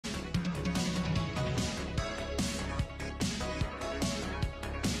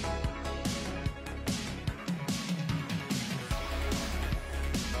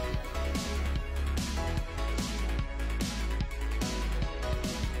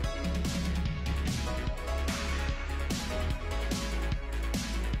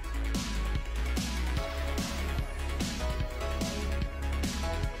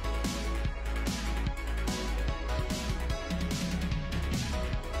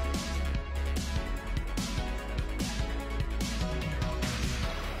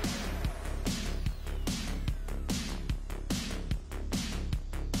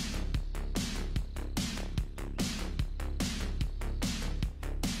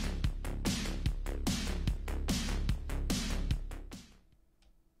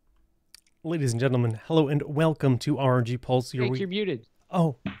Ladies and gentlemen, hello and welcome to RNG Pulse. Jake, you're muted.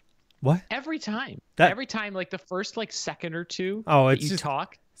 Oh, what? Every time. That... Every time, like the first second or two it's that you just...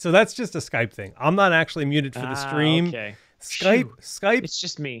 talk. So that's just a Skype thing. I'm not actually muted for the stream. Okay. Skype. It's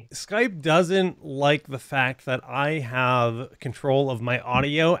just me. Skype doesn't like the fact that I have control of my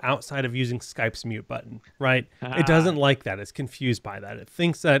audio outside of using Skype's mute button, right? It doesn't like that. It's confused by that. It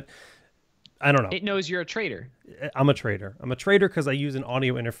thinks that, I don't know. It knows you're a traitor. I'm a traitor. I'm a traitor because I use an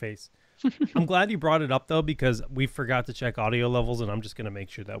audio interface. I'm glad you brought it up though, because we forgot to check audio levels, and I'm just going to make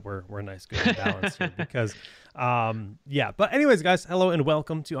sure that we're nice, good, and balanced here. Because, yeah. But anyways, guys, hello and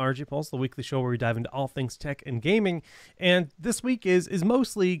welcome to RNG Pulse, the weekly show where we dive into all things tech and gaming. And this week is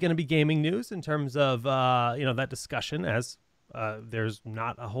mostly going to be gaming news in terms of that discussion, as there's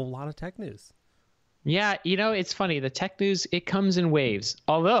not a whole lot of tech news. Yeah, it's funny. The tech news, it comes in waves.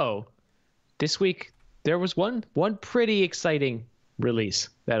 Although this week there was one pretty exciting release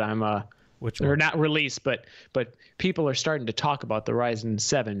that I'm which one? Or not release, but people are starting to talk about the Ryzen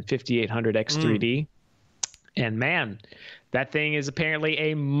 7 5800X3D. And man, that thing is apparently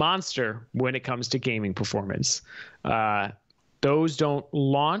a monster when it comes to gaming performance. Those don't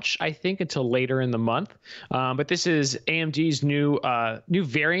launch, I think, until later in the month. But this is AMD's new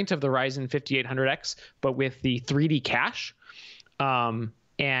variant of the Ryzen 5800X, but with the 3D cache. And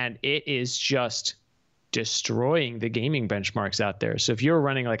it is just destroying the gaming benchmarks out there. So if you're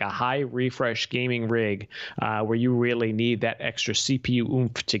running like a high refresh gaming rig where you really need that extra CPU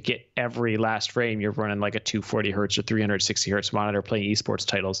oomph to get every last frame, you're running like a 240 hertz or 360 hertz monitor playing esports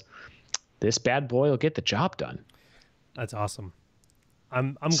titles, this bad boy will get the job done. That's awesome.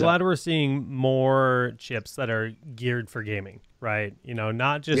 I'm glad we're seeing more chips that are geared for gaming, right?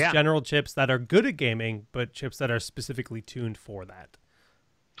 Not just general chips that are good at gaming, but chips that are specifically tuned for that.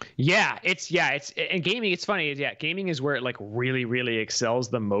 Yeah, and gaming, it's funny. Yeah, gaming is where it like really excels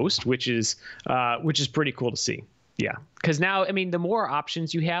the most, which is pretty cool to see. Yeah, because now, I mean, the more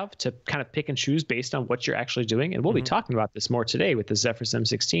options you have to kind of pick and choose based on what you're actually doing, and we'll be talking about this more today with the Zephyrus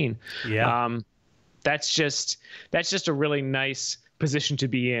M16. Yeah, that's just a really nice position to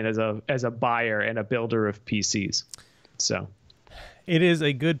be in as a buyer and a builder of PCs. So it is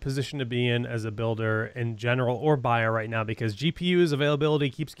a good position to be in as a builder in general or buyer right now, because GPU's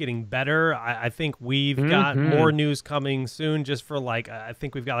availability keeps getting better. I think we've got more news coming soon, just for I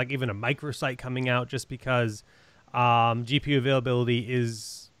think we've got like even a microsite coming out, just because GPU availability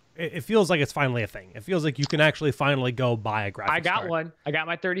it feels like it's finally a thing. It feels like you can actually finally go buy a graphics I got card. one. I got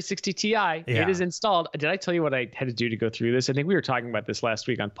my 3060 Ti. Yeah. It is installed. Did I tell you what I had to do to go through this? I think we were talking about this last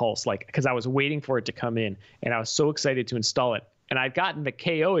week on Pulse, because I was waiting for it to come in, and I was so excited to install it. And I'd gotten the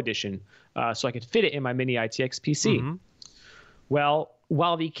KO edition so I could fit it in my mini ITX PC. Well,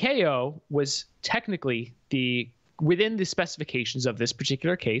 while the KO was technically within the specifications of this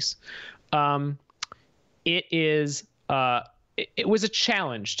particular case, it was a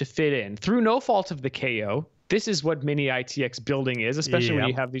challenge to fit in through no fault of the KO. This is what mini ITX building is, especially when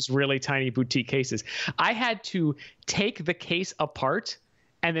you have these really tiny boutique cases. I had to take the case apart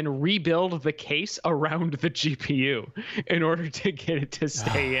and then rebuild the case around the GPU in order to get it to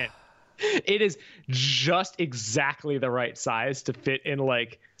stay in. It is just exactly the right size to fit in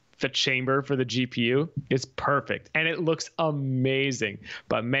the chamber for the GPU. It's perfect, and it looks amazing.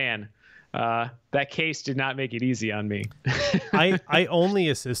 But man, that case did not make it easy on me. I only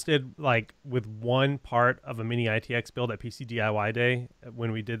assisted with one part of a mini ITX build at PC DIY Day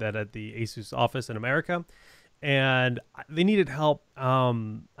when we did that at the Asus office in America. And they needed help. I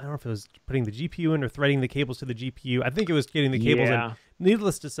don't know if it was putting the GPU in or threading the cables to the GPU. I think it was getting the cables in.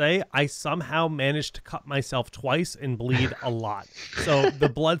 Needless to say, I somehow managed to cut myself twice and bleed a lot. So the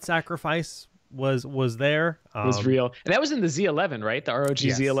blood sacrifice was there. Was real. And that was in the Z11, right? The ROG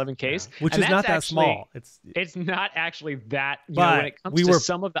Z11 case. Yeah. Which is not that small. It's not actually that, but when it comes to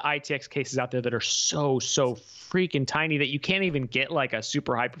some of the ITX cases out there that are so freaking tiny that you can't even get a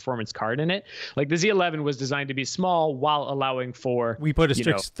super high performance card in it. Like the Z11 was designed to be small while allowing for... We put a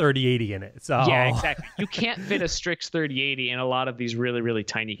Strix 3080 in it. So. Yeah, exactly. You can't fit a Strix 3080 in a lot of these really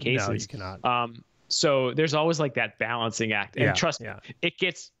tiny cases. No, you cannot. So there's always that balancing act. And trust me, it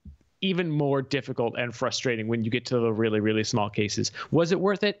gets even more difficult and frustrating when you get to the really small cases. Was it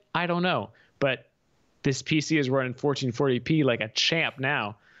worth it? I don't know. But this PC is running 1440p like a champ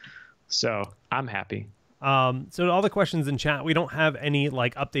now. So I'm happy. So all the questions in chat, we don't have any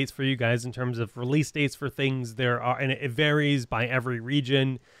updates for you guys in terms of release dates for things. There are, and it varies by every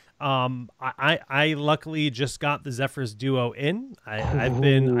region. I luckily just got the Zephyrus Duo in. I've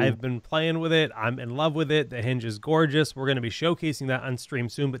been playing with it. I'm in love with it. The hinge is gorgeous. We're going to be showcasing that on stream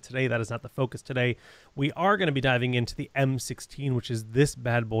soon, but today that is not the focus today. We are going to be diving into the M16, which is this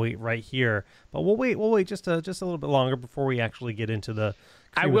bad boy right here. But we'll wait just a little bit longer before we actually get into the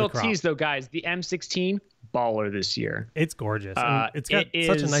I will tease though, guys, the M16 baller this year. It's gorgeous. It's got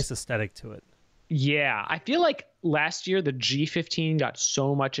such a nice aesthetic to it. Yeah, I feel like last year the G15 got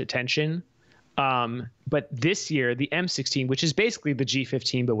so much attention, but this year the M16, which is basically the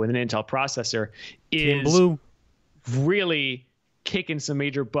G15 but with an Intel processor, is really kicking some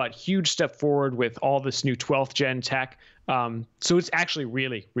major butt. Huge step forward with all this new 12th-gen tech. So it's actually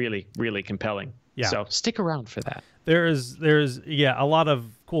really, really, really compelling. Yeah. So stick around for that. There's a lot of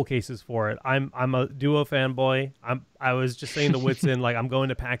cool cases for it. I'm a Duo fanboy. I was just saying to Whitson, like, I'm going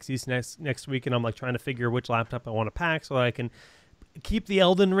to PAX East next week, and I'm like trying to figure which laptop I want to pack so that I can keep the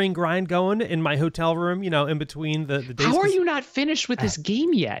Elden Ring grind going in my hotel room, in between the days. How are you not finished with this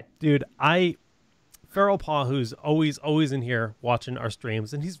game yet? Dude, Feral Paw, who's always in here watching our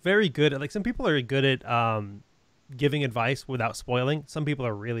streams, and he's very good at, like, some people are good at giving advice without spoiling. Some people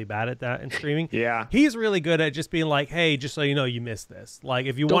are really bad at that in streaming. Yeah, he's really good at just being like, hey, just so you know, you missed this. Like,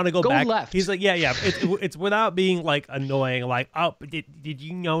 if you want to go back left. He's like, yeah it's without being like annoying, like, oh, did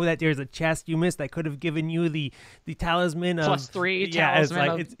you know that there's a chest you missed that could have given you the talisman of +3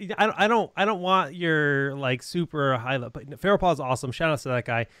 talisman? It's like, I don't want your like super high level. But Feral Paw is awesome. Shout out to that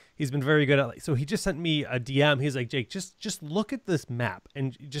guy. He's been very good at, like, so he just sent me a DM. He's like, Jake, just look at this map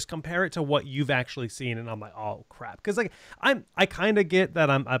and just compare it to what you've actually seen. And I'm like, oh crap, because like I kind of get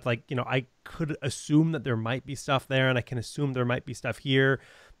that I'm like, I could assume that there might be stuff there, and I can assume there might be stuff here,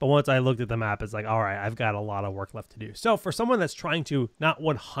 but once I looked at the map, it's like, all right, I've got a lot of work left to do. So for someone that's trying to not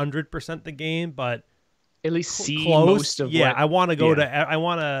 100% the game, but at least see close, most of what, I want to go to, I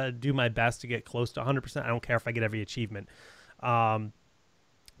want to do my best to get close to 100%. I don't care if I get every achievement.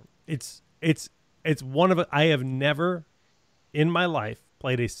 It's one of, I have never in my life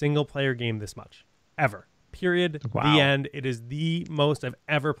played a single player game this much, ever. Period. Wow. The end. It is the most I've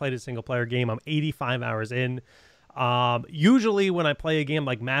ever played a single player game. I'm 85 hours in. Usually when I play a game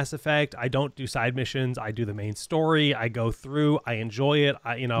like Mass Effect, I don't do side missions. I do the main story. I go through. I enjoy it.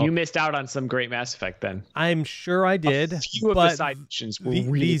 You missed out on some great Mass Effect then. I'm sure I did. A few of the side missions were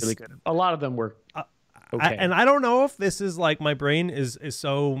really good. A lot of them were okay. And I don't know if this is like my brain is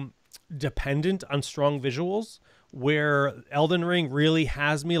so dependent on strong visuals, where Elden Ring really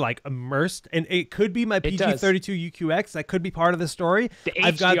has me like immersed, and it could be my PG-32 UQX that could be part of the story. The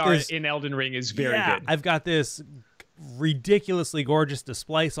HDR in Elden Ring is very good. I've got this ridiculously gorgeous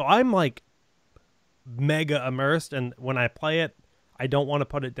display, so I'm like mega immersed, and when I play it, I don't want to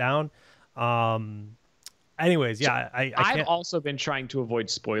put it down. Anyways, yeah, I've also been trying to avoid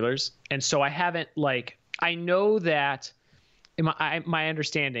spoilers, and so I haven't, like, I know that my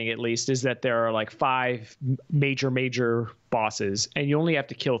understanding, at least, is that there are like 5 major bosses, and you only have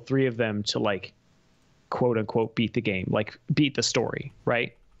to kill 3 of them to, like, quote unquote beat the game, like beat the story,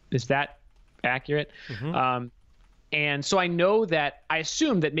 right? Is that accurate? Mm-hmm. And so I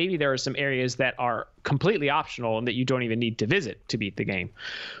assume that maybe there are some areas that are completely optional and that you don't even need to visit to beat the game.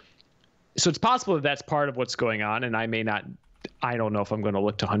 So it's possible that that's part of what's going on, and I don't know if I'm going to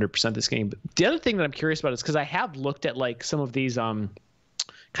look to 100% this game. But the other thing that I'm curious about is because I have looked at like some of these kind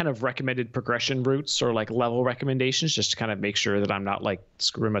of recommended progression routes or like level recommendations, just to kind of make sure that I'm not like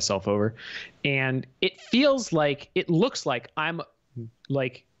screwing myself over. And it looks like I'm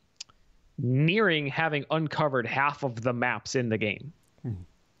like nearing having uncovered half of the maps in the game.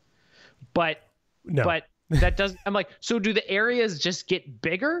 But that doesn't, I'm like, so do the areas just get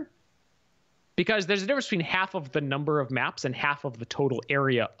bigger? Because there's a difference between half of the number of maps and half of the total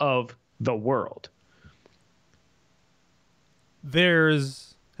area of the world.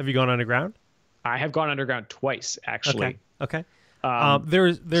 Have you gone underground? I have gone underground twice, actually. Okay.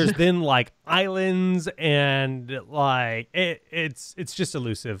 There's then like islands, and like it's just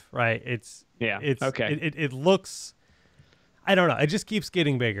elusive, right? It looks, I don't know. It just keeps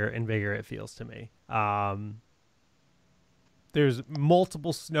getting bigger and bigger, it feels to me. There's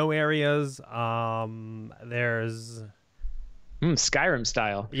multiple snow areas. There's Skyrim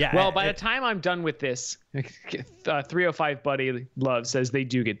style. Yeah. Well, by the time I'm done with this, 305 Buddy Love says they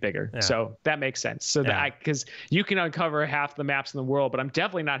do get bigger. Yeah. So that makes sense. So because you can uncover half the maps in the world, but I'm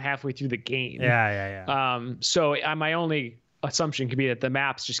definitely not halfway through the game. Yeah. So my only assumption could be that the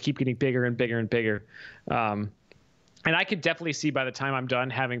maps just keep getting bigger and bigger and bigger. And I could definitely see by the time I'm done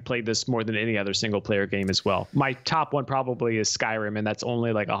having played this more than any other single player game as well. My top one probably is Skyrim, and that's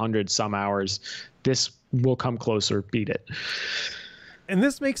only like 100 some hours. This will come closer, beat it. And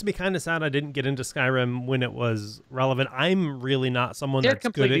this makes me kind of sad I didn't get into Skyrim when it was relevant. I'm really not someone They're that's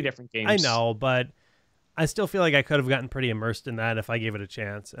completely good at, different games. I know, but I still feel like I could have gotten pretty immersed in that if I gave it a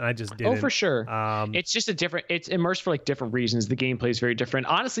chance, and I just didn't. Oh, for sure. It's just it's immersed for like different reasons. The gameplay is very different.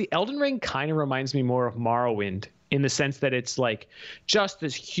 Honestly, Elden Ring kind of reminds me more of Morrowind in the sense that it's like just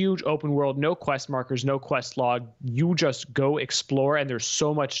this huge open world, no quest markers, no quest log. You just go explore, and there's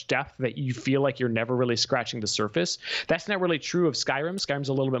so much depth that you feel like you're never really scratching the surface. That's not really true of Skyrim. Skyrim's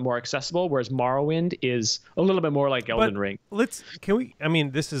a little bit more accessible, whereas Morrowind is a little bit more like Elden Ring. I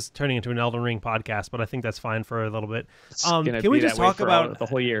mean, this is turning into an Elden Ring podcast, but I think that's fine for a little bit. Can we just talk about the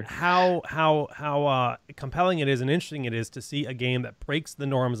whole year? How compelling it is and interesting it is to see a game that breaks the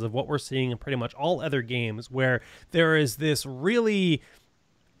norms of what we're seeing in pretty much all other games, where there is this really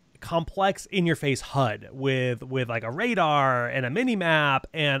complex in-your-face HUD with like a radar and a mini map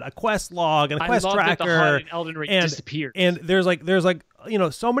and a quest log and a quest tracker. That the HUD in Elden Ring disappeared. And there's like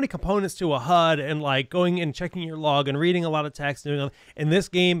so many components to a HUD, and like going and checking your log and reading a lot of text. And this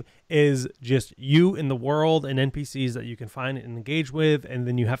game is just you in the world and NPCs that you can find and engage with, and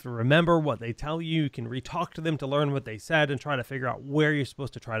then you have to remember what they tell you. You can re-talk to them to learn what they said and try to figure out where you're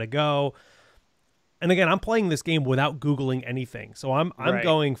supposed to try to go. And again, I'm playing this game without Googling anything. So I'm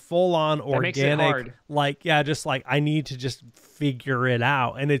going full on organic. That makes it hard. Like, yeah, just like I need to just figure it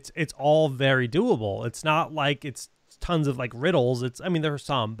out. And it's all very doable. It's not like it's tons of like riddles. I mean, there are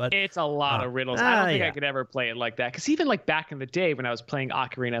some, but it's a lot of riddles. I don't think I could ever play it like that. Because even like back in the day when I was playing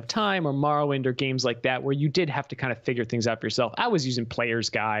Ocarina of Time or Morrowind or games like that, where you did have to kind of figure things out for yourself, I was using player's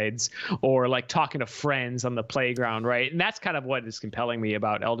guides or like talking to friends on the playground, right? And that's kind of what is compelling me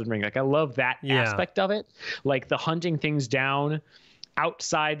about Elden Ring. Like I love that aspect of it, like the hunting things down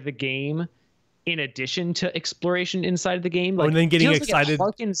outside the game in addition to exploration inside the game. Like, and then getting excited.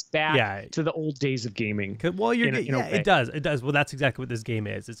 Like it harkens back to the old days of gaming. Well, it does. Well, that's exactly what this game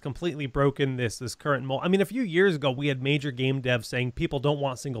is. It's completely broken this current mold. I mean, a few years ago, we had major game devs saying people don't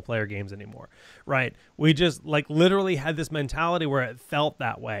want single player games anymore, right? We just like literally had this mentality where it felt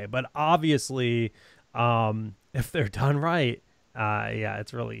that way. But obviously, if they're done right,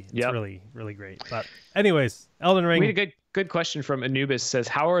 it's really great. But anyways, Elden Ring. We had a good question from Anubis. Says,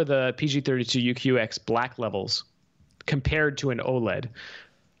 how are the PG-32 UQX black levels compared to an OLED?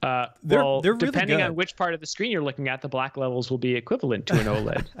 They're depending really on which part of the screen you're looking at, the black levels will be equivalent to an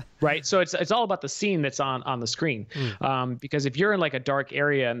OLED, right? So it's all about the scene that's on the screen. Because if you're in like a dark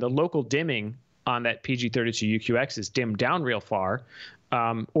area and the local dimming on that PG-32 UQX is dimmed down real far,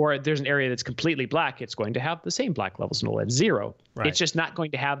 or there's an area that's completely black, it's going to have the same black levels in OLED, 0. Right. It's just not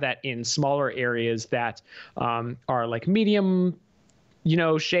going to have that in smaller areas that are like medium,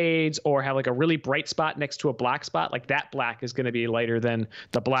 shades, or have like a really bright spot next to a black spot. Like that black is going to be lighter than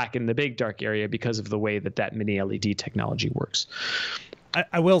the black in the big dark area because of the way that mini LED technology works.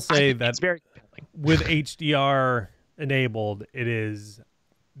 I will say that it's very compelling. With HDR enabled, it is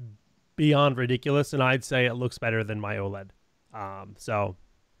beyond ridiculous, and I'd say it looks better than my OLED. So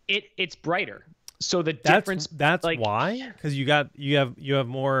it's brighter. So the difference that's like, why, because you have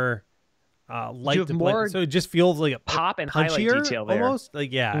more light you have more, so it just feels like a pop and highlight detail there. Almost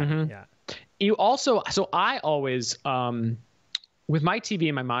like yeah. You also, so I always with my TV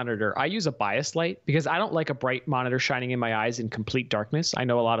and my monitor, I use a bias light because I don't like a bright monitor shining in my eyes in complete darkness. I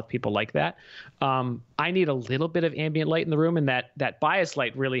know a lot of people like that. I need a little bit of ambient light in the room, and that bias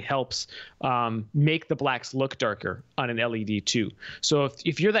light really helps make the blacks look darker on an LED too. So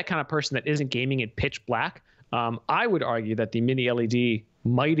if you're that kind of person that isn't gaming in pitch black, I would argue that the mini LED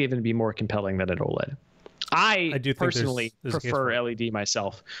might even be more compelling than an OLED. I do personally prefer LED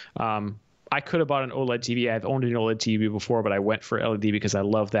myself. I could have bought an OLED TV. I've owned an OLED TV before, but I went for LED because I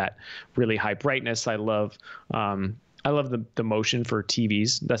love that really high brightness. I love the motion for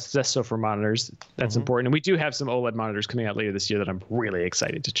TVs. That's so for monitors. That's important. And we do have some OLED monitors coming out later this year that I'm really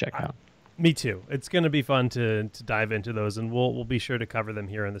excited to check out. Me too. It's going to be fun to dive into those, and we'll be sure to cover them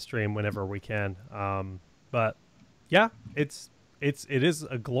here in the stream whenever we can. But yeah, it is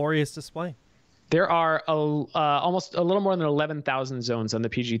a glorious display. There are almost a little more than 11,000 zones on the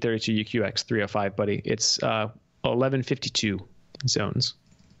PG-32 UQX 305, buddy. It's 1152 zones.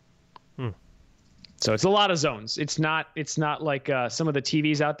 So it's a lot of zones. It's not like some of the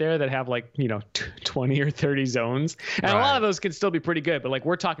TVs out there that have like 20 or 30 zones, and a lot of those can still be pretty good. But like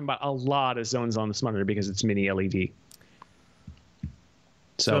we're talking about a lot of zones on this monitor because it's mini LED.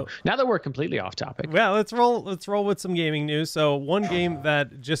 So now that we're completely off topic, let's roll with some gaming news. So one game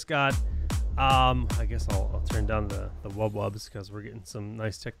that just got. I guess I'll turn down the wubs because we're getting some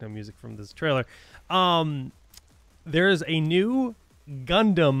nice techno music from this trailer. There is a new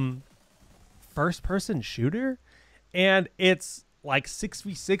Gundam first-person shooter, and it's like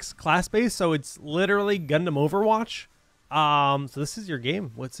 6v6 class based, so it's literally Gundam Overwatch. So this is your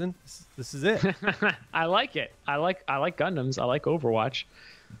game, Whitson. This is it. I like it. I like Gundams. I like Overwatch.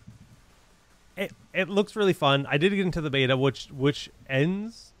 It looks really fun. I did get into the beta, which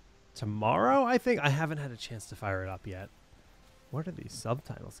ends tomorrow, I think. I haven't had a chance to fire it up yet. What are these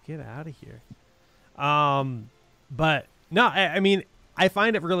subtitles? Get out of here. But no, I mean, I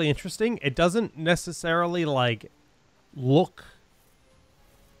find it really interesting. It doesn't necessarily like look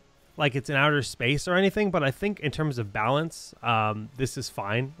like it's in outer space or anything, but I think in terms of balance, this is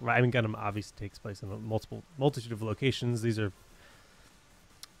fine. I mean, Gundam obviously takes place in a multitude of locations. These are.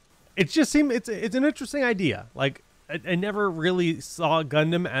 It just seemed it's an interesting idea. Like I never really saw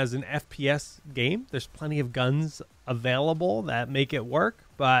Gundam as an FPS game. There's plenty of guns available that make it work,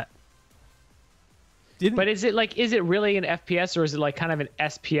 but is it really an FPS, or is it like kind of an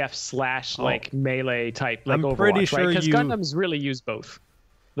SPF slash like melee type like I'm Overwatch, pretty sure, right? Because Gundams really use both.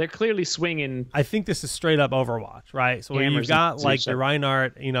 They're clearly swinging. I think this is straight up Overwatch, right? So you've got like the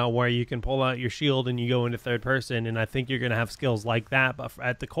Reinhardt, where you can pull out your shield and you go into third person, and I think you're going to have skills like that. But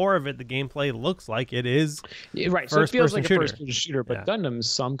at the core of it, the gameplay looks like it is right. So it feels like shooter. a first-person shooter. But Gundams,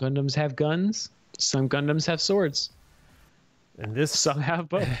 some Gundams have guns, some Gundams have swords, and some have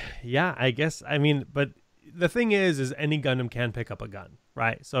both. Yeah, I guess. I mean, but the thing is any Gundam can pick up a gun,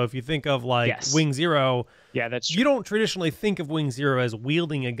 right? So if you think of like Wing Zero, that's true. You don't traditionally think of Wing Zero as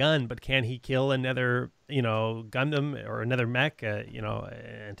wielding a gun, but can he kill another, Gundam or another mech,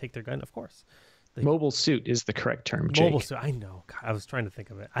 and take their gun? Of course. Mobile suit is the correct term, Jake. Mobile suit. I know. God, I was trying to think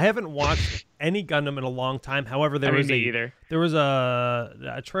of it. I haven't watched any Gundam in a long time. However, there was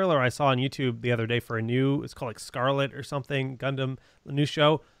a trailer I saw on YouTube the other day for it's called like Scarlet or something, Gundam, the new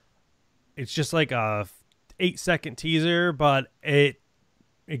show. It's just like a 8-second teaser, but it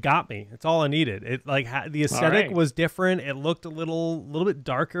got me. It's all I needed. It like the aesthetic was different. It looked a little bit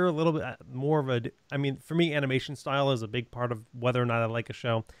darker, a little bit more of a. I mean, for me, animation style is a big part of whether or not I like a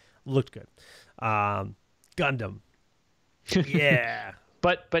show. Looked good. Gundam, yeah.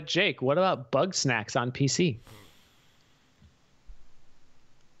 But Jake, what about Bug Snacks on PC?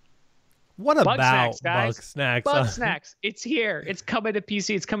 What about Bug Snacks? Bug Snacks. It's here. It's coming to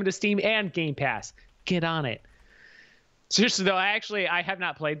PC. It's coming to Steam and Game Pass. Get on it. Seriously though, I have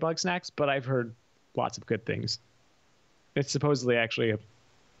not played Bug Snacks, but I've heard lots of good things. It's supposedly actually a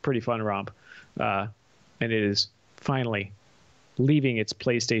pretty fun romp, and it is finally leaving its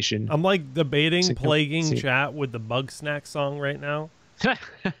PlayStation. I'm like debating plaguing chat with the Bug Snacks song right now. I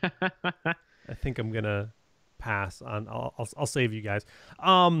think I'm gonna pass on. I'll save you guys.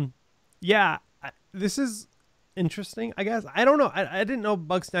 Yeah, this is interesting. I guess I don't know. I didn't know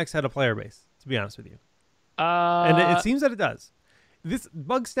Bug Snacks had a player base, to be honest with you. And it seems that it does. This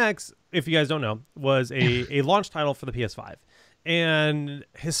Bug Snacks, if you guys don't know, was a launch title for the PS5. And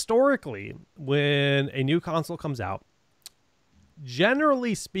historically, when a new console comes out,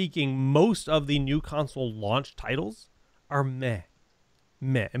 generally speaking, most of the new console launch titles are meh.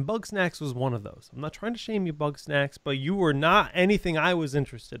 And Bug Snacks was one of those. I'm not trying to shame you, Bug Snacks, but you were not anything I was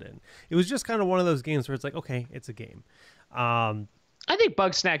interested in. It was just kind of one of those games where it's like, okay, it's a game. I think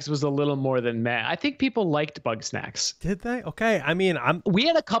Bug Snacks was a little more than meh. I think people liked Bug Snacks. Did they? Okay. I mean, we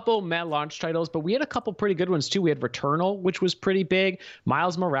had a couple meh launch titles, but we had a couple pretty good ones too. We had Returnal, which was pretty big.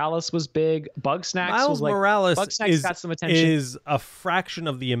 Miles Morales was big. Bug Snacks was like Bug Snacks got some attention. Is a fraction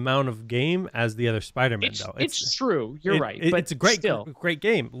of the amount of game as the other Spider-Man, though. It's true. You're right. But it's a great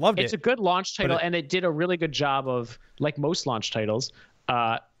game. Loved it. It's a good launch title, and it did a really good job of, like most launch titles,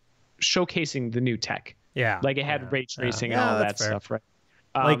 showcasing the new tech. Yeah. Like it had ray tracing and all that stuff, right?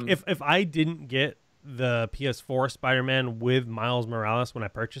 Like if I didn't get the PS4 Spider-Man with Miles Morales when I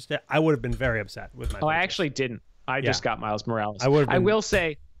purchased it, I would have been very upset with my purchase. I actually didn't. I just got Miles Morales. I will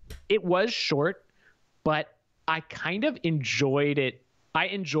say it was short, but I kind of enjoyed it. I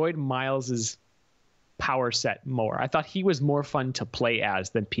enjoyed Miles's power set more. I thought he was more fun to play as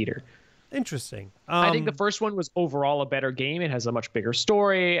than Peter. Interesting. I think the first one was overall a better game. It has a much bigger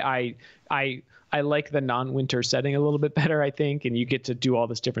story. I like the non-winter setting a little bit better, I think, and you get to do all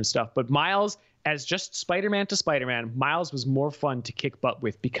this different stuff. But Miles, as just Spider-Man to Spider-Man, Miles was more fun to kick butt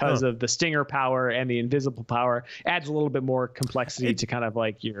with because of the stinger power and the invisible power. Adds a little bit more complexity to kind of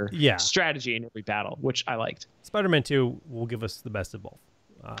like your strategy in every battle, which I liked. Spider-Man 2 will give us the best of both.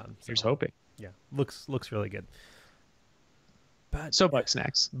 Here's hoping. Yeah, looks really good. But so Bug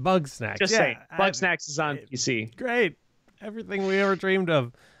Snacks. Bug Snacks. Just saying. Bug Snacks is on PC. Great. Everything we ever dreamed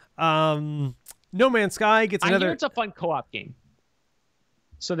of. No Man's Sky gets another. I hear it's a fun co-op game.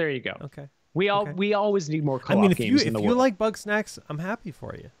 So there you go. Okay. We always need more co-op games in the world. If you like Bug Snacks, I'm happy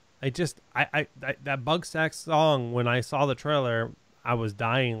for you. That Bugsack song, when I saw the trailer, I was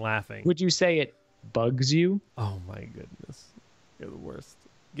dying laughing. Would you say it bugs you? Oh my goodness. You're the worst.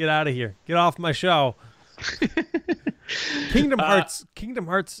 Get out of here. Get off my show. Kingdom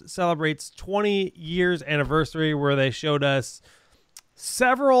Hearts celebrates 20 years anniversary, where they showed us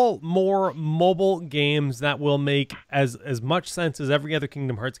several more mobile games that will make as much sense as every other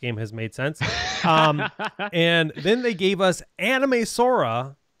Kingdom Hearts game has made sense. And then they gave us Anime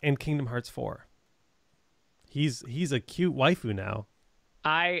Sora and Kingdom Hearts 4. He's a cute waifu now.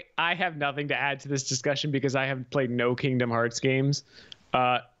 I have nothing to add to this discussion because I have played no Kingdom Hearts games.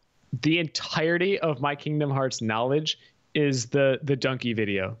 The entirety of my Kingdom Hearts knowledge is the Donkey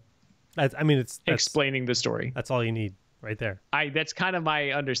video. That's explaining the story. That's all you need right there. That's kind of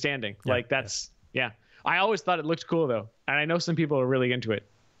my understanding. Yeah. I always thought it looked cool though, and I know some people are really into it.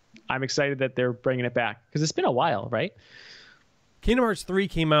 I'm excited that they're bringing it back because it's been a while, right? Kingdom Hearts 3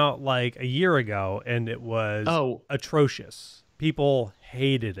 came out like a year ago, and it was atrocious. People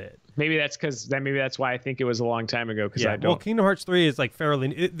hated it. Maybe that's why I think it was a long time ago. Because I don't. Well, Kingdom Hearts 3 is like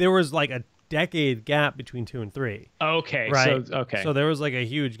there was like a decade gap between 2 and 3. Okay, right. So there was like a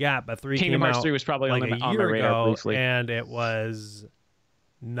huge gap, but Kingdom Hearts 3 was probably like on the radar briefly, and it was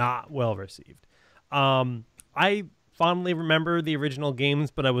not well received. I fondly remember the original games,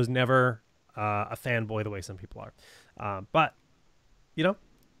 but I was never a fanboy the way some people are. But you know,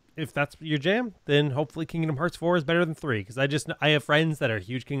 if that's your jam, then hopefully Kingdom Hearts 4 is better than 3. Because I have friends that are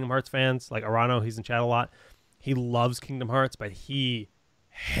huge Kingdom Hearts fans, like Arano. He's in chat a lot. He loves Kingdom Hearts, but he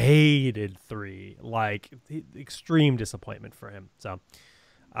hated 3. Like, extreme disappointment for him. So,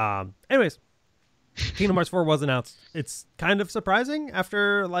 anyways, Kingdom Hearts 4 was announced. It's kind of surprising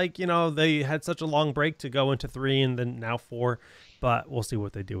after, like, you know, they had such a long break to go into 3 and then now 4. But we'll see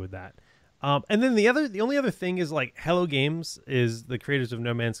what they do with that. And then the only other thing is, like, Hello Games is the creators of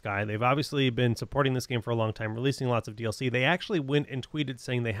No Man's Sky. They've obviously been supporting this game for a long time, releasing lots of DLC. They actually went and tweeted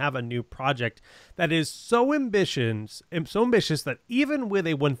saying they have a new project that is so ambitious that even with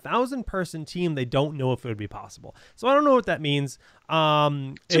a 1,000-person team, they don't know if it would be possible. So I don't know what that means.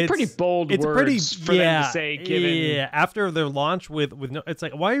 It's pretty bold words for them to say. Given after their launch with no, it's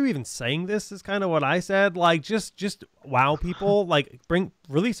like, why are you even saying this? Is kind of what I said. Like, just wow people. Like,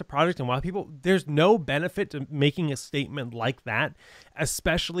 release a project and wow people. There's no benefit to making a statement like that,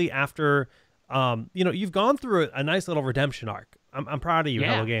 especially after you've gone through a nice little redemption arc. I'm proud of you,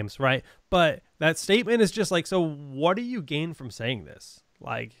 Hello Games, right? But that statement is just like, so what do you gain from saying this?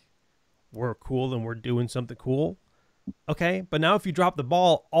 Like, we're cool and we're doing something cool. Okay, but now if you drop the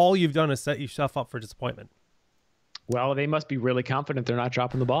ball, all you've done is set yourself up for disappointment. Well, they must be really confident they're not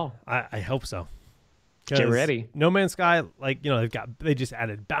dropping the ball. I hope so. Get ready. No Man's Sky, like, you know, they just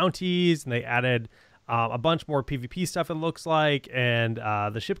added bounties, and they added a bunch more PvP stuff, it looks like, and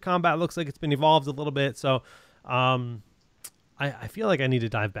the ship combat looks like it's been evolved a little bit. So I feel like I need to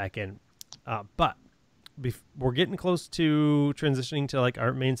dive back in. But we're getting close to transitioning to, like,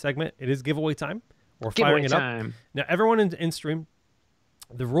 our main segment. It is giveaway time. We're firing it up. Now, everyone in stream,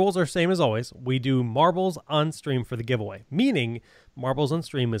 the rules are same as always. We do marbles on stream for the giveaway, meaning marbles on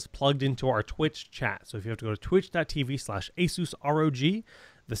stream is plugged into our Twitch chat. So if you have to go to twitch.tv/AsusROG,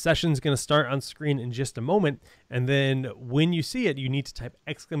 the session's going to start on screen in just a moment. And then when you see it, you need to type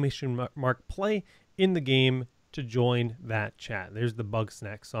 !play in the game to join that chat. There's the Bug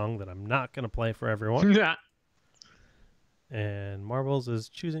Snack song that I'm not going to play for everyone. And Marbles is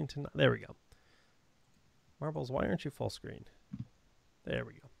choosing to not. There we go. Marbles, why aren't you full screen? There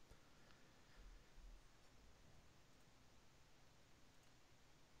we go.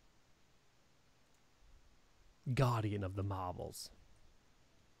 Guardian of the Marbles.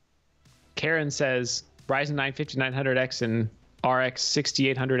 Karen says Ryzen 9 5900X and RX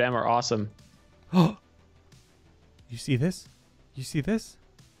 6800M are awesome. Oh, you see this? You see this?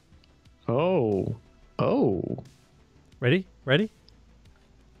 Oh. Ready?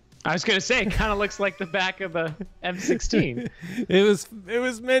 I was gonna say, it kind of looks like the back of a M16. It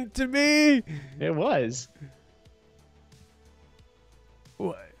was meant to be. It was.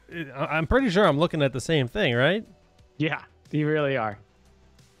 I'm pretty sure I'm looking at the same thing, right? Yeah, you really are.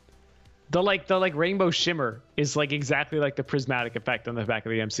 The rainbow shimmer is like exactly like the prismatic effect on the back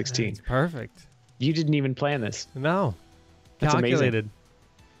of the M16. It's perfect. You didn't even plan this. No. That's calculated.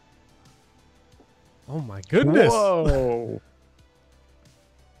 Amazing. Oh my goodness. Whoa.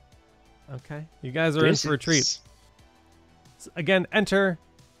 Okay, you guys are in for a treat. So again, enter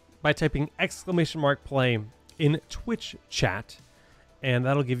by typing !play in Twitch chat, and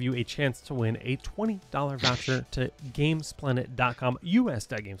that'll give you a chance to win a $20 voucher to gamesplanet.com,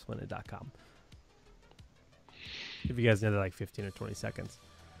 us.gamesplanet.com. Give you guys another like 15 or 20 seconds.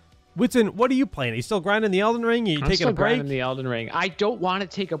 Whitson, what are you playing? Are you still grinding the Elden Ring? Are you I'm taking still a break? grinding the Elden Ring. I don't want to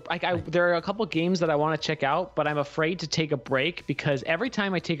take there are a couple games that I want to check out, but I'm afraid to take a break because every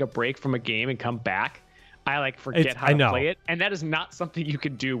time I take a break from a game and come back, I like forget how to play it, and that is not something you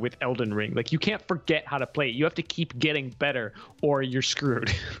can do with Elden Ring. Like, you can't forget how to play it. You have to keep getting better, or you're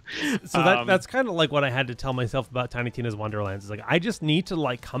screwed. So that's kind of like what I had to tell myself about Tiny Tina's Wonderlands. It's like, I just need to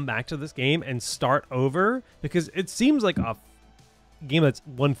like come back to this game and start over because it seems like a game that's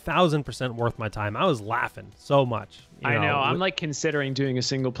 1,000% worth my time. I was laughing so much. I know. I'm like considering doing a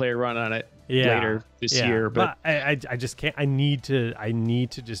single player run on it later this year, but I just can't. I need to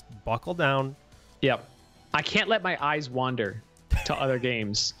just buckle down. Yep. I can't let my eyes wander to other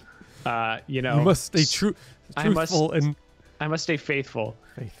games. You must stay truthful I must stay faithful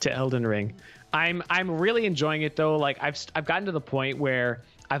to Elden Ring. I'm really enjoying it though. Like I've gotten to the point where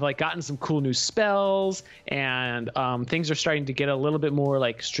I've like gotten some cool new spells, and things are starting to get a little bit more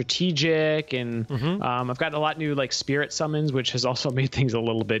like strategic, and I've gotten a lot new like spirit summons, which has also made things a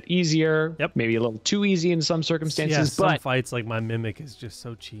little bit easier. Yep. Maybe a little too easy in some circumstances. Yeah, some but fights like my Mimic is just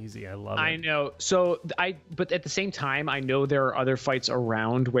so cheesy. I love it. I know. So but at the same time, I know there are other fights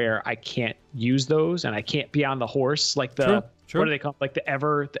around where I can't use those, and I can't be on the horse like the True. what do they call it? Like the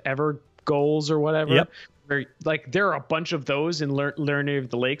ever goals or whatever. Yep. Like there are a bunch of those in Learning of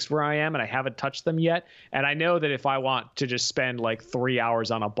the Lakes where I am, and I haven't touched them yet. And I know that if I want to just spend like 3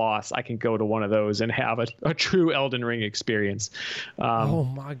 hours on a boss, I can go to one of those and have a true Elden Ring experience. Oh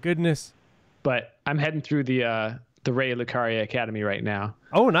my goodness! But I'm heading through the Ray Lucaria Academy right now.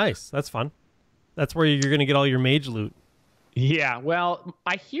 Oh, nice. That's fun. That's where you're gonna get all your mage loot. Yeah. Well,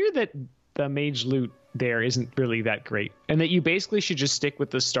 I hear that the mage loot there isn't really that great, and that you basically should just stick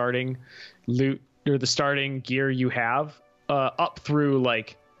with the starting loot or the starting gear you have up through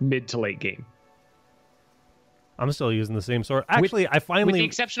like mid to late game. I'm still using the same sword. Actually, I finally... With the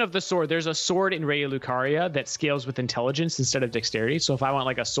exception of the sword, there's a sword in Ray Lucaria that scales with intelligence instead of dexterity. So if I want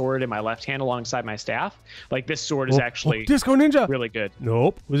like a sword in my left hand alongside my staff, like this sword is actually Disco Ninja! Really good.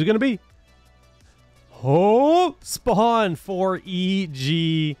 Nope. Who's it going to be? Oh, Spawn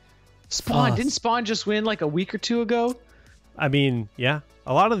 4EG. Spawn. Didn't Spawn just win like a week or two ago? I mean, yeah.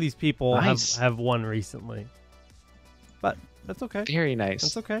 A lot of these people Nice. have won recently. But that's okay. Very nice.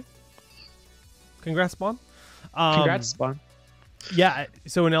 That's okay. Congrats, Spawn. Congrats, Spawn. Yeah,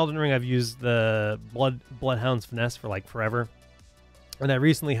 so in Elden Ring, I've used the Bloodhound's Finesse for like forever. And I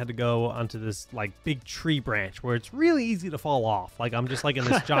recently had to go onto this like big tree branch where it's really easy to fall off. Like I'm just like in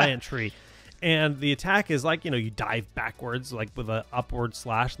this giant tree. And the attack is like, you dive backwards like with an upward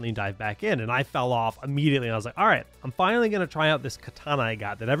slash and then you dive back in. And I fell off immediately. And I was like, all right, I'm finally going to try out this katana I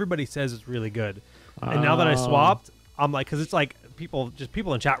got that everybody says is really good. And now that I swapped, I'm like, because it's like people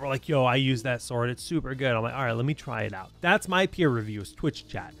in chat were like, yo, I use that sword. It's super good. I'm like, all right, let me try it out. That's my peer review is Twitch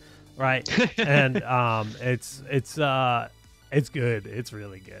chat. Right. And it's good. It's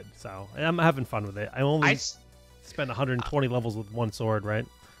really good. So I'm having fun with it. I only spent 120 levels with one sword, right?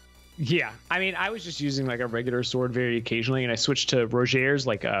 Yeah, I mean, I was just using like a regular sword very occasionally, and I switched to Roger's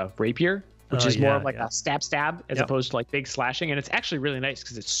like a rapier, which is more of like a stab as opposed to like big slashing, and it's actually really nice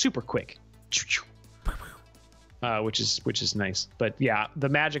because it's super quick, which is nice. But yeah, the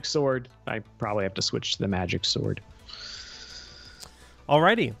magic sword, I probably have to switch to the magic sword.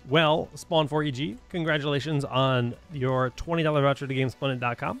 Alrighty, well, Spawn 4EG, congratulations on your $20 voucher to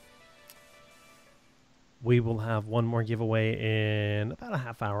GameSplendid.com. We will have one more giveaway in about a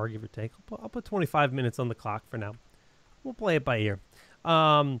half hour, give or take. I'll put 25 minutes on the clock for now. We'll play it by ear.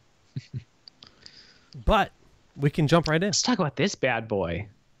 But we can jump right in. Let's talk about this bad boy.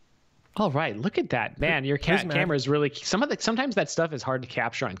 All right, look at that. Man, your camera is really... Sometimes that stuff is hard to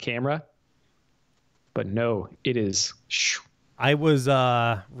capture on camera. But no, it is... I was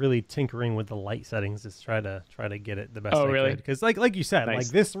really tinkering with the light settings to try to get it the best I could. Because like you said, like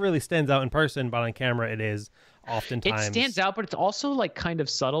this really stands out in person, but on camera it is oftentimes... It stands out, but it's also like kind of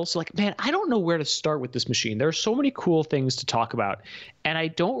subtle. So like, man, I don't know where to start with this machine. There are so many cool things to talk about, and I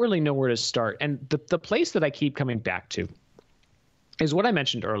don't really know where to start. And the place that I keep coming back to is what I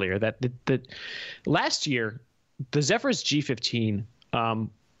mentioned earlier, that the last year, the Zephyrus G15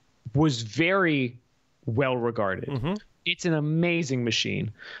 was very well regarded. Mm-hmm. It's an amazing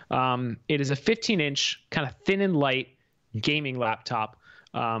machine. It is a 15-inch, kind of thin and light gaming laptop.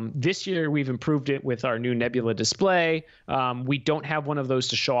 This year, we've improved it with our new Nebula display. We don't have one of those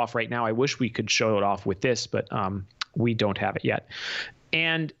to show off right now. I wish we could show it off with this, but we don't have it yet.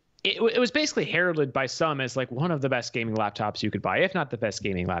 And it was basically heralded by some as like one of the best gaming laptops you could buy, if not the best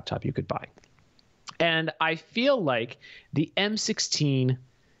gaming laptop you could buy. And I feel like the M16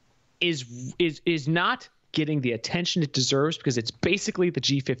 is not getting the attention it deserves because it's basically the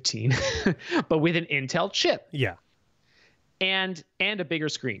G15, but with an Intel chip. Yeah. And a bigger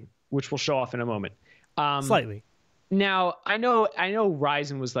screen, which we'll show off in a moment. Slightly. Now, I know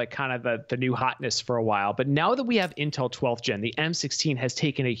Ryzen was like kind of the new hotness for a while, but now that we have Intel 12th Gen, the M16 has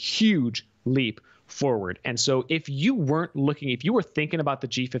taken a huge leap forward. And so if you were thinking about the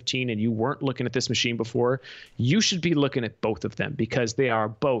G15 and you weren't looking at this machine before, you should be looking at both of them because they are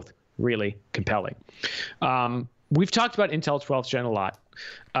both really compelling. We've talked about Intel 12th Gen a lot.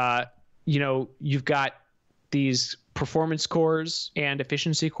 You've got these performance cores and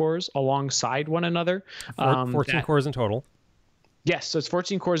efficiency cores alongside one another. 14 cores in total. Yes, so it's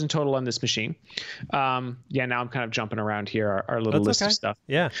 14 cores in total on this machine. Now I'm kind of jumping around here, our little list of stuff.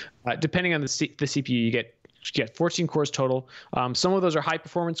 Yeah. Depending on the CPU, you get 14 cores total. Some of those are high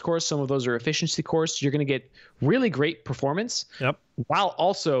performance cores. Some of those are efficiency cores. So you're going to get really great performance while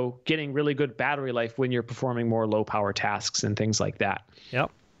also getting really good battery life when you're performing more low power tasks and things like that.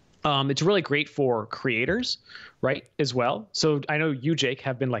 Yep. It's really great for creators, right, as well. So I know you, Jake,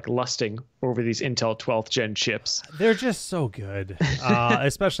 have been like lusting over these Intel 12th Gen chips. They're just so good,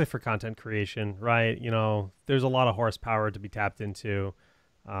 especially for content creation, right? There's a lot of horsepower to be tapped into.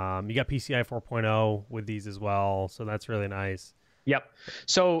 You got PCI 4.0 with these as well, so that's really nice. Yep.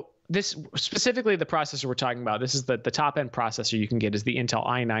 So this specifically the processor we're talking about, this is the top end processor you can get is the Intel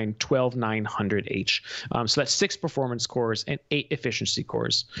i9 12900H. So that's 6 performance cores and 8 efficiency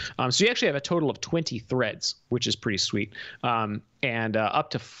cores. So you actually have a total of 20 threads, which is pretty sweet. And up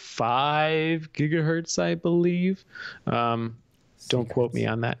to 5 gigahertz, I believe. Don't quote me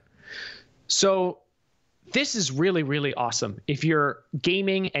on that. So this is really, really awesome. If you're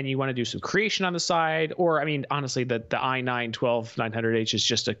gaming and you want to do some creation on the side, or I mean, honestly, the i9 12900H is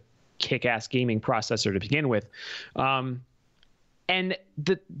just a kick-ass gaming processor to begin with. And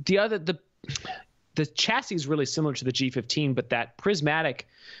the chassis is really similar to the G15, but that prismatic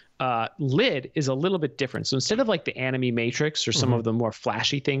lid is a little bit different. So instead of like the anime matrix or some of the more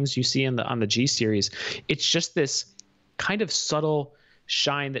flashy things you see on the G series, it's just this kind of subtle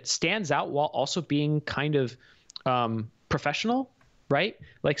shine that stands out while also being kind of professional, right?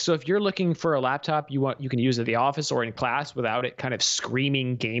 Like, so if you're looking for a laptop you can use at the office or in class without it kind of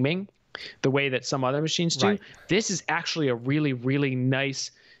screaming gaming the way that some other machines do, this is actually a really, really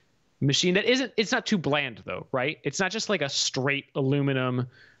nice machine that it's not too bland though, right? It's not just like a straight aluminum,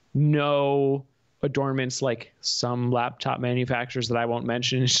 no adornments like some laptop manufacturers that I won't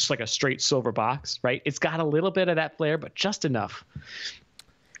mention. It's just like a straight silver box, right? It's got a little bit of that flair, but just enough.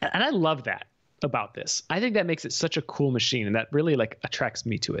 And I love that about this. I think that makes it such a cool machine, and that really like attracts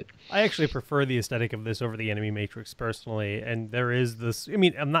me to it. I actually prefer the aesthetic of this over the enemy matrix personally, and there is this, I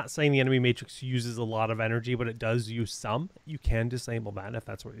mean, I'm not saying the enemy matrix uses a lot of energy, but it does use some. You can disable that if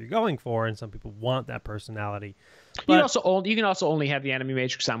that's what you're going for, and some people want that personality. But you can also only have the enemy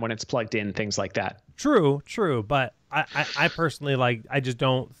matrix on when it's plugged in, things like that. True, but I personally I just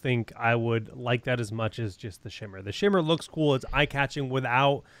don't think I would like that as much as just the shimmer. The shimmer looks cool, it's eye-catching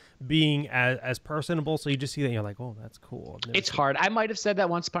without being as personable, so you just see that and you're like, oh, that's cool. It's hard. I might have said that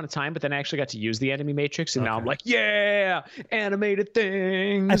once upon a time, but then I actually got to use the enemy matrix, and now I'm like, yeah, animated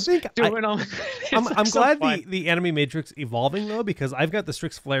things. I think I'm so glad fun. the enemy matrix evolving though, because I've got the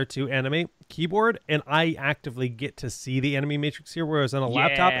Strix Flare 2 anime keyboard, and I actively get to see the enemy matrix here, whereas on a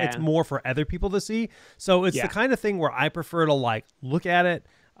laptop it's more for other people to see. So it's the kind of thing where I prefer to like look at it.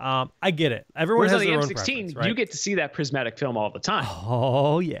 I get it. Everyone has their own preference, right? You get to see that prismatic film all the time.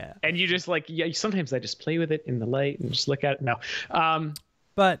 Oh yeah. And you just like, sometimes I just play with it in the light and just look at it. No.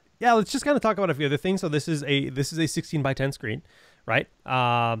 But yeah, let's just kind of talk about a few other things. So this is a 16:10 screen, right?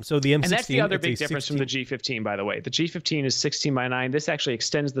 So the M16, and that's the other big difference from the G15, by the way. The G15 is 16:9. This actually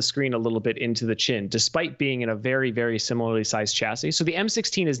extends the screen a little bit into the chin, despite being in a very, very similarly sized chassis. So the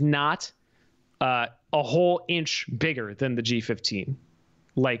M16 is not a whole inch bigger than the G15.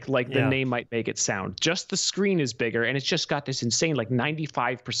 Like the name might make it sound. Just the screen is bigger, and it's just got this insane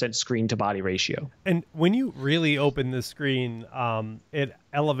 95% screen to body ratio. And when you really open the screen, it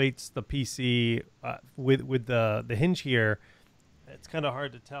elevates the PC with the hinge here. It's kind of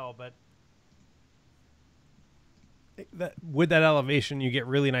hard to tell, but with that elevation, you get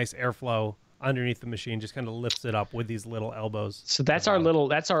really nice airflow underneath the machine, just kind of lifts it up with these little elbows. So that's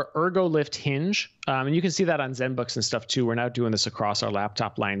our ergo lift hinge. And you can see that on ZenBooks and stuff too. We're now doing this across our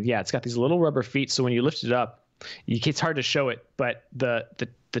laptop line. Yeah, it's got these little rubber feet. So when you lift it up, it's hard to show it, but the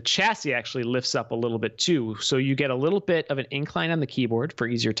chassis actually lifts up a little bit too. So you get a little bit of an incline on the keyboard for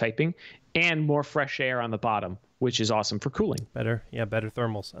easier typing and more fresh air on the bottom, which is awesome for cooling. Better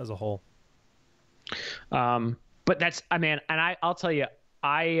thermals as a whole. But that's, I'll tell you,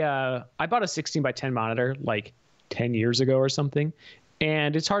 I bought a 16 by 10 monitor like 10 years ago or something,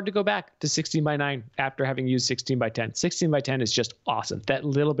 and it's hard to go back to 16 by 9 after having used 16 by 10. 16 by 10 is just awesome. That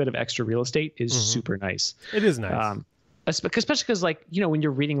little bit of extra real estate is super nice. It is nice. Especially because, like, you know, when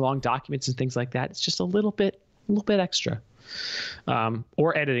you're reading long documents and things like that, it's just a little bit extra.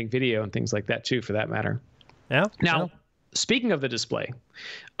 Or editing video and things like that too, for that matter. Yeah. Now, speaking of the display,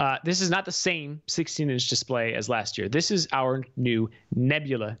 this is not the same 16-inch display as last year. This is our new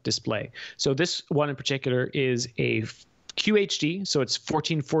Nebula display. So this one in particular is a QHD, so it's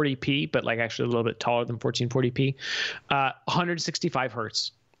 1440p, but like actually a little bit taller than 1440p, 165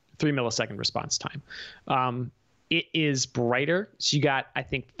 hertz, 3 millisecond response time. It is brighter. So you got, I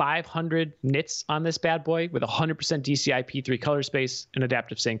think, 500 nits on this bad boy with 100% DCI P3 color space and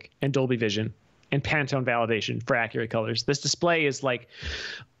adaptive sync and Dolby Vision and Pantone validation for accurate colors. This display is like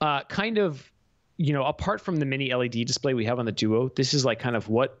kind of, you know, apart from the mini LED display we have on the Duo, this is like kind of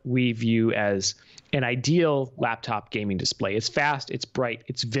what we view as an ideal laptop gaming display. It's fast, it's bright,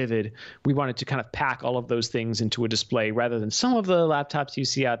 it's vivid. We wanted to kind of pack all of those things into a display rather than some of the laptops you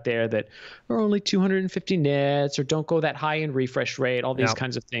see out there that are only 250 nits or don't go that high in refresh rate, all these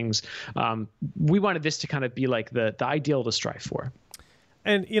kinds of things. We wanted this to kind of be like the ideal to strive for.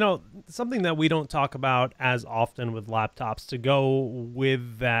 And, you know, something that we don't talk about as often with laptops, to go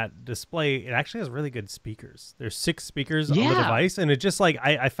with that display, it actually has really good speakers. There's 6 speakers on the device, and it just like,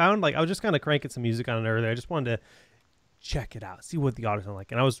 I found, like, I was just kind of cranking some music on it earlier. I just wanted to check it out, see what the audio sounds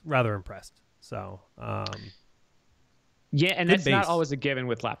like, and I was rather impressed. So, yeah, and that's not always a given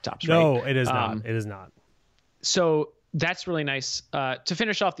with laptops, right? No, it is not. It is not. So that's really nice. To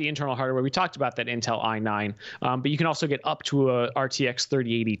finish off the internal hardware, we talked about that Intel i9, but you can also get up to a RTX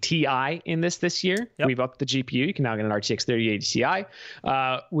 3080 Ti in this year. Yep. We've upped the GPU. You can now get an RTX 3080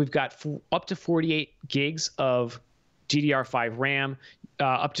 Ti. We've got up to 48 gigs of DDR5 RAM,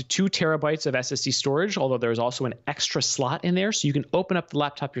 up to 2 terabytes of SSD storage, although there's also an extra slot in there. So you can open up the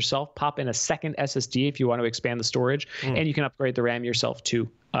laptop yourself, pop in a second SSD if you want to expand the storage, and you can upgrade the RAM yourself too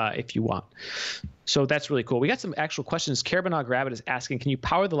if you want. So that's really cool. We got some actual questions. Carabanog Rabbit is asking, can you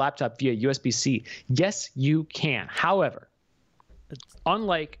power the laptop via USB-C? Yes, you can. However,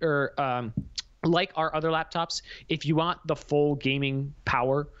 unlike like our other laptops, if you want the full gaming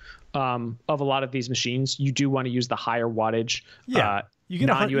power of a lot of these machines, you do want to use the higher wattage. Yeah, you get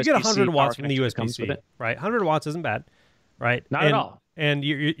 100 watts from the USB-C, right? 100 watts isn't bad, right? Not at all. And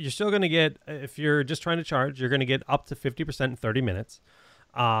you're still going to get, if you're just trying to charge, you're going to get up to 50% in 30 minutes.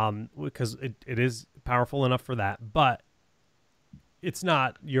 Because it is powerful enough for that, but it's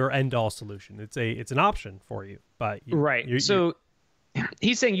not your end-all solution. It's an option for you, but so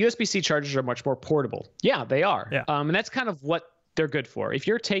he's saying USB-C chargers are much more portable. Yeah, they are. Yeah. And that's kind of what they're good for. If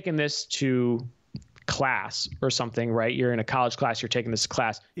you're taking this to class or something, right? You're in a college class, you're taking this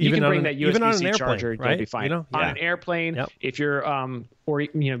class, you can bring that USB-C charger, right? You'll be fine. On an airplane, if you're or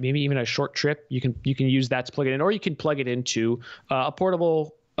you know, maybe even a short trip, you can use that to plug it in, or you can plug it into a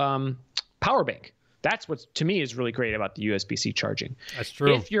portable power bank. That's what to me is really great about the USB-C charging. That's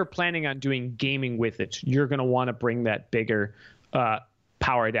true. If you're planning on doing gaming with it, you're going to want to bring that bigger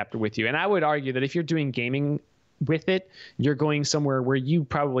power adapter with you. And I would argue that if you're doing gaming with it, you're going somewhere where you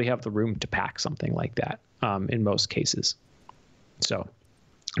probably have the room to pack something like that in most cases. So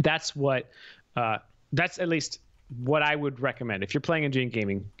that's at least what I would recommend. If you're planning on doing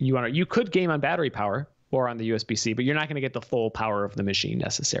gaming, you could game on battery power or on the USB-C, but you're not going to get the full power of the machine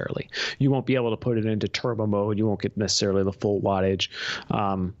necessarily. You won't be able to put it into turbo mode. You won't get necessarily the full wattage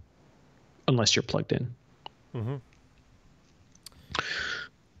unless you're plugged in. Mm-hmm.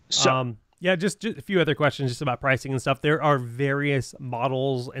 So yeah, just a few other questions just about pricing and stuff. There are various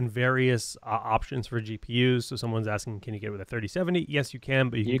models and various options for GPUs. So someone's asking, can you get it with a 3070? Yes, you can,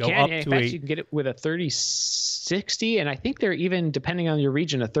 but you can go up to you can get it with a 3060, and I think they're even, depending on your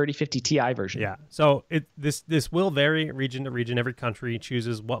region, a 3050 Ti version. Yeah, so this will vary region to region. Every country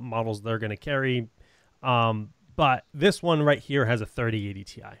chooses what models they're going to carry. But this one right here has a 3080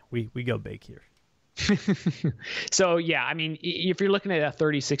 Ti. We go big here. So yeah, I mean, if you're looking at a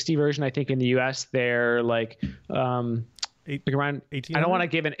 3060 version, I think in the US they're like around 1800. I don't want to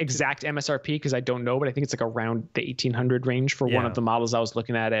give an exact MSRP because I don't know, but I think it's like around the 1800 range for one of the models I was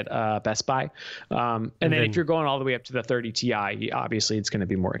looking at Best Buy. And then if you're going all the way up to the 30 Ti, obviously it's going to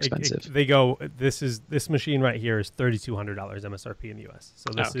be more expensive. This machine right here is $3,200 MSRP in the US.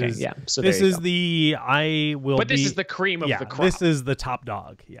 So this is So this is the this is the cream of the crop. This is the top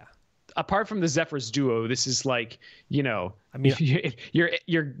dog. Yeah. apart from the Zephyrus Duo, this is like, I mean,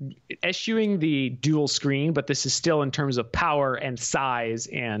 you're eschewing the dual screen, but this is still, in terms of power and size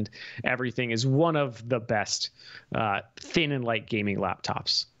and everything, is one of the best thin and light gaming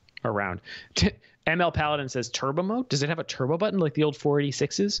laptops around. ML Paladin says turbo mode. Does it have a turbo button like the old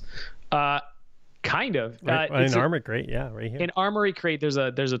 486s? Kind of. In Armory Crate, yeah, right here. In Armory Crate, there's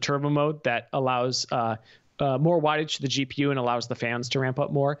a turbo mode that allows more wattage to the GPU and allows the fans to ramp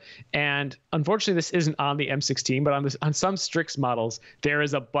up more. And unfortunately, this isn't on the M16, but on some Strix models, there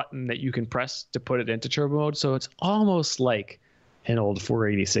is a button that you can press to put it into turbo mode. So it's almost like an old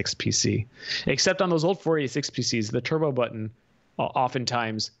 486 PC, except on those old 486 PCs, the turbo button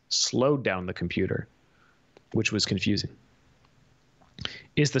oftentimes slowed down the computer, which was confusing.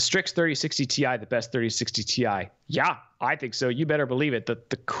 Is the Strix 3060 Ti the best 3060 Ti? Yeah, I think so. You better believe it. The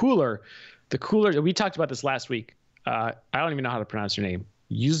cooler, we talked about this last week. I don't even know how to pronounce your name.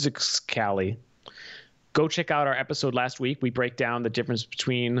 Yuzikskali. Go check out our episode last week. We break down the difference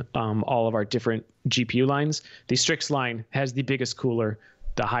between all of our different GPU lines. The Strix line has the biggest cooler,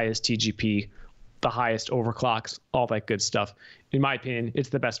 the highest TGP, the highest overclocks, all that good stuff. In my opinion, it's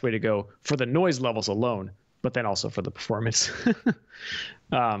the best way to go for the noise levels alone, but then also for the performance.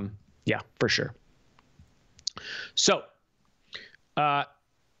 Yeah, for sure. So a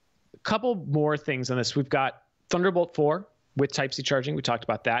couple more things on this. We've got Thunderbolt 4 with Type-C charging. We talked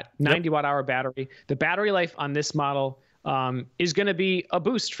about that. 90 watt-hour battery. The battery life on this model is going to be a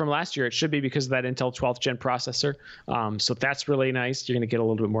boost from last year. It should be because of that Intel 12th-gen processor. So that's really nice. You're going to get a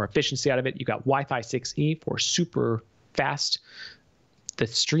little bit more efficiency out of it. You got Wi-Fi 6E for super fast. The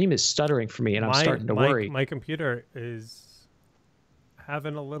stream is stuttering for me, and I'm starting to worry. My computer is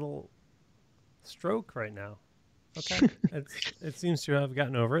having a little stroke right now. Okay, it seems to have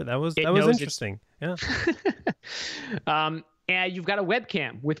gotten over it. That was interesting. Yeah. And you've got a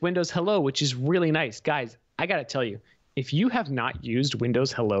webcam with Windows Hello, which is really nice, guys. I got to tell you, if you have not used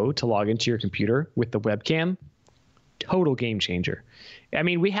Windows Hello to log into your computer with the webcam, total game changer. I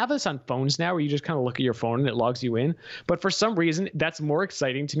mean, we have this on phones now where you just kind of look at your phone and it logs you in. But for some reason, that's more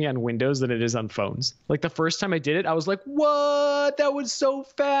exciting to me on Windows than it is on phones. Like the first time I did it, I was like, what? That was so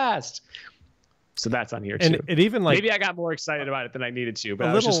fast. So that's on here too. And it even like, maybe I got more excited about it than I needed to, but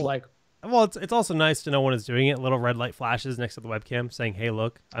I was just like, well, it's also nice to know when it's doing it. Little red light flashes next to the webcam saying, "Hey,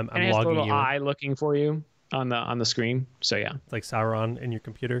 look, I'm logging you." And it has a little eye looking for you on the screen. So yeah, it's like Sauron in your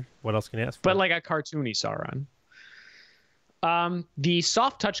computer. What else can you ask for? But like a cartoony Sauron. The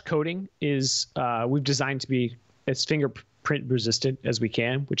soft touch coating is we've designed to be as fingerprint resistant as we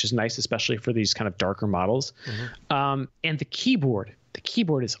can, which is nice, especially for these kind of darker models. Mm-hmm. And the keyboard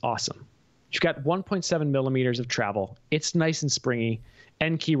is awesome. You've got 1.7 millimeters of travel. It's nice and springy,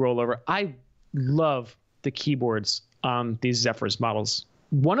 and key rollover. I love the keyboards on these Zephyrus models.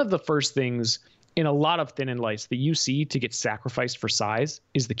 One of the first things in a lot of thin and lights that you see to get sacrificed for size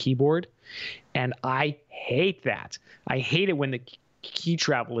is the keyboard. And I hate that. I hate it when the key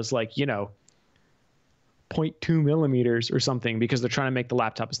travel is like, 0.2 millimeters or something, because they're trying to make the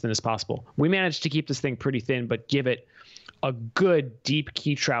laptop as thin as possible. We managed to keep this thing pretty thin, but give it a good deep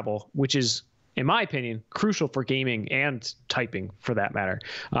key travel, which is, in my opinion, crucial for gaming and typing for that matter.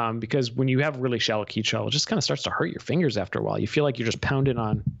 Because when you have really shallow key travel, it just kind of starts to hurt your fingers after a while. You feel like you're just pounding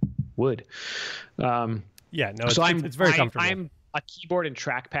on wood. It's very comfortable. I'm a keyboard and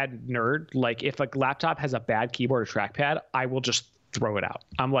trackpad nerd. Like if a laptop has a bad keyboard or trackpad, I will just throw it out.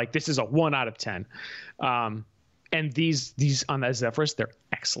 I'm like, this is a 1 out of 10. And these on that Zephyrus, they're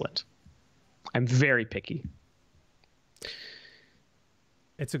excellent. I'm very picky.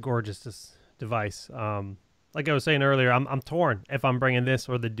 It's a gorgeous device. Like I was saying earlier, I'm torn if I'm bringing this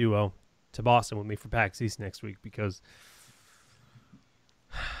or the Duo to Boston with me for PAX East next week, because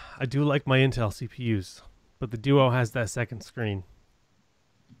I do like my Intel CPUs, but the Duo has that second screen.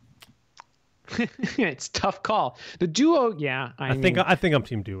 It's a tough call. The Duo, yeah. I think I'm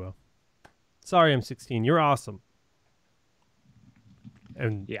Team Duo. Sorry, M16, you're awesome.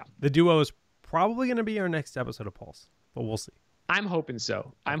 And yeah, the Duo is probably going to be our next episode of Pulse, but we'll see. I'm hoping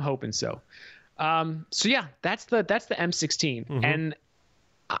so. So yeah, that's the M16, mm-hmm. And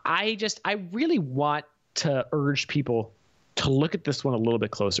I really want to urge people to look at this one a little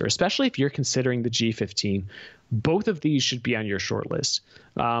bit closer, especially if you're considering the G15. Both of these should be on your short list.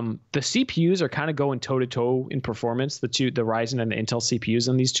 The CPUs are kind of going toe to toe in performance, the Ryzen and the Intel CPUs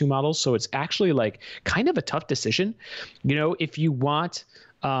on these two models. So it's actually like kind of a tough decision. If you want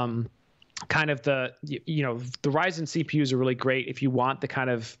kind of the Ryzen CPUs are really great if you want the kind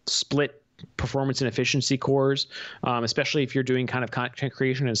of split performance and efficiency cores, especially if you're doing kind of content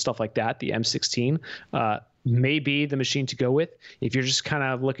creation and stuff like that. The M16 may be the machine to go with. If you're just kind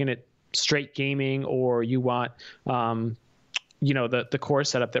of looking at straight gaming, or you want, you know, the core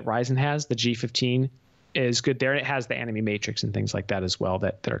setup that Ryzen has, the G15 is good there. It has the anime matrix and things like that as well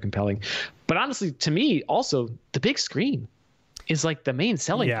that are compelling. But honestly, to me, also the big screen is like the main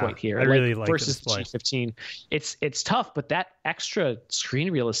selling point here. I really like versus the display. G15. It's tough, but that extra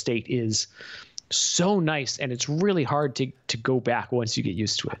screen real estate is so nice, and it's really hard to go back once you get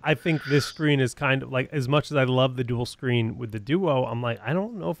used to it. I think this screen is kind of like, as much as I love the dual screen with the Duo, I'm like, I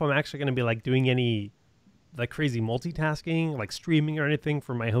don't know if I'm actually going to be like doing any like crazy multitasking, like streaming or anything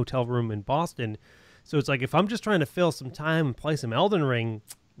from my hotel room in Boston. So it's like, if I'm just trying to fill some time and play some Elden Ring,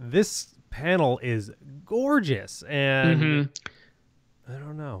 this panel is gorgeous. And I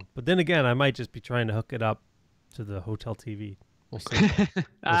don't know. But then again, I might just be trying to hook it up to the hotel TV. We'll see.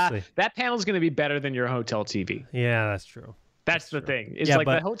 We'll see. That panel's going to be better than your hotel TV. Yeah, that's true. That's the thing. It's like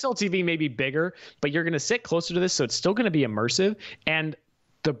the hotel TV may be bigger, but you're going to sit closer to this, so it's still going to be immersive. And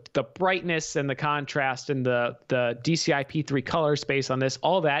the brightness and the contrast and the DCI-P3 color space on this,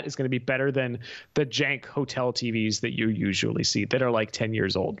 all that is going to be better than the jank hotel TVs that you usually see that are like 10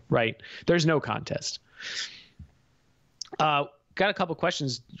 years old, right? There's no contest. Got a couple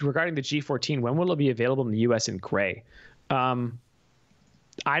questions regarding the G14. When will it be available in the US in gray?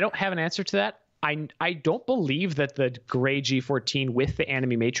 I don't have an answer to that. I don't believe that the gray G14 with the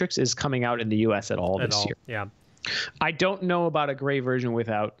anime matrix is coming out in the US at all this year. Yeah. I don't know about a gray version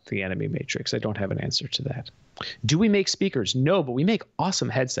without the anime matrix. I don't have an answer to that. Do we make speakers? No, but we make awesome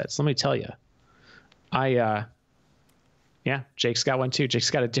headsets. Let me tell you. Yeah, Jake's got one too. Jake's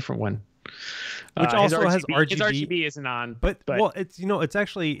got a different one. Which also has RGB. His RGB isn't on. But well, it's, you know, it's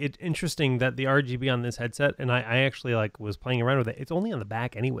actually interesting that the RGB on this headset, and I actually like was playing around with it. It's only on the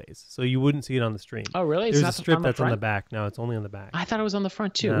back anyways, so you wouldn't see it on the stream. Oh, really? There's a strip that's on the back. No, it's only on the back. I thought it was on the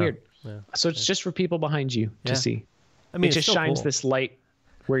front too. No, Weird. yeah, so it's just for people behind you to see. I mean, it just shines cool. this light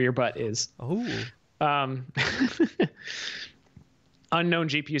where your butt is. Oh. Unknown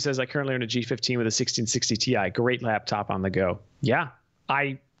GPU says, I currently own a G15 with a 1660 Ti. Great laptop on the go. Yeah,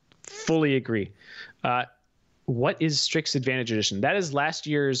 I fully agree. What is Strix Advantage Edition? That is last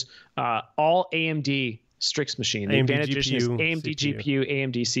year's all AMD Strix machine. The Advantage Edition is AMD GPU,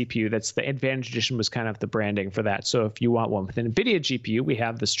 AMD CPU. That's the Advantage Edition was kind of the branding for that. So if you want one with an NVIDIA GPU, we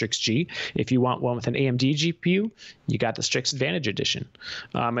have the Strix G. If you want one with an AMD GPU, you got the Strix Advantage Edition.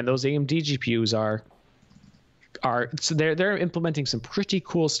 And those AMD GPUs are so they're implementing some pretty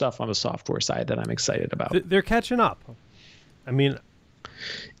cool stuff on the software side that I'm excited about. They're catching up. I mean,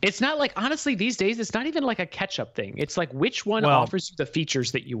 it's not like, honestly, these days, it's not even like a catch-up thing. It's like, which one offers you the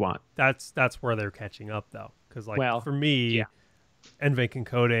features that you want? That's where they're catching up, though. Because, like, for me, NVENC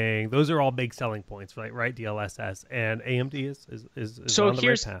encoding, those are all big selling points, right? DLSS. And AMD is so on the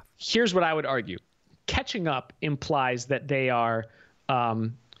right path. Here's what I would argue. Catching up implies that they are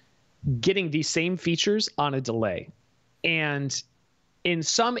getting these same features on a delay. And in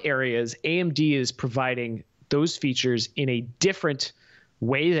some areas, AMD is providing those features in a different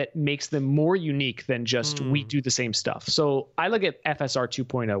way that makes them more unique than just we do the same stuff. So I look at FSR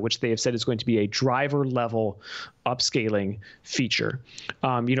 2.0, which they have said is going to be a driver level upscaling feature.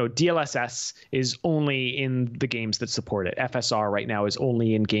 DLSS is only in the games that support it. FSR right now is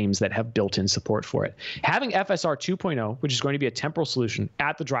only in games that have built-in support for it. Having FSR 2.0, which is going to be a temporal solution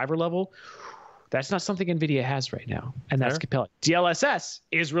at the driver level, that's not something NVIDIA has right now, and that's compelling. DLSS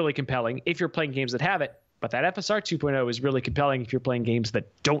is really compelling if you're playing games that have it, but that FSR 2.0 is really compelling if you're playing games that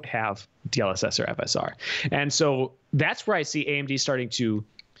don't have DLSS or FSR. And so that's where I see AMD starting to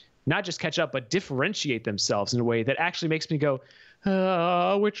not just catch up, but differentiate themselves in a way that actually makes me go,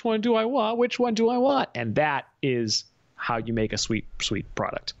 which one do I want? Which one do I want? And that is how you make a sweet, sweet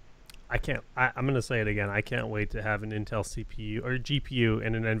product. I'm going to say it again. I can't wait to have an Intel CPU or GPU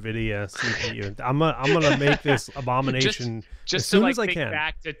and an NVIDIA CPU. I'm going to make this abomination just as soon to as I think can.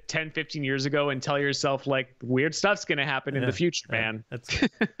 Back to 10, 15 years ago and tell yourself, like, weird stuff's going to happen in the future, man.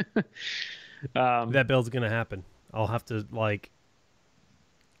 That build's going to happen. I'll have to, like,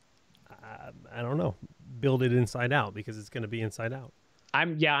 I don't know, build it inside out because it's going to be inside out.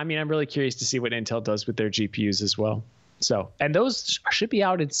 I'm really curious to see what Intel does with their GPUs as well. So, and those should be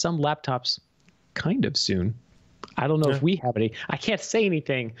out in some laptops kind of soon. I don't know if we have any. I can't say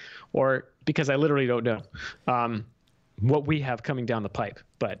anything, or because I literally don't know what we have coming down the pipe.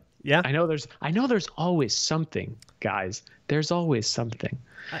 But yeah, I know there's always something, guys. There's always something.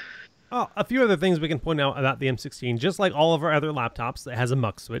 A few other things we can point out about the M16. Just like all of our other laptops, it has a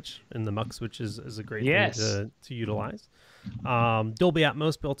mux switch, and the mux switch is a great thing to utilize. Dolby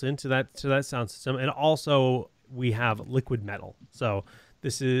Atmos built into that sound system, and also we have liquid metal. So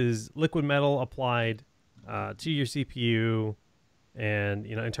this is liquid metal applied to your CPU And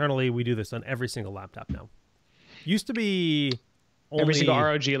internally we do this on every single laptop now. Used to be only every single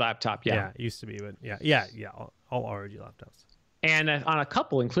ROG laptop. Yeah, it used to be, but yeah, all ROG laptops. And on a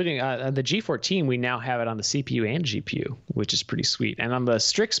couple, including the G14, we now have it on the CPU and GPU, which is pretty sweet. And on the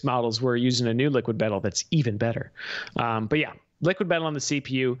Strix models, we're using a new liquid metal that's even better. But yeah, liquid metal on the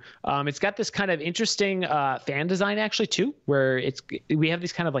CPU. It's got this kind of interesting fan design actually too, where we have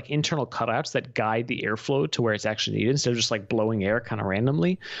these kind of like internal cutouts that guide the airflow to where it's actually needed instead of just like blowing air kind of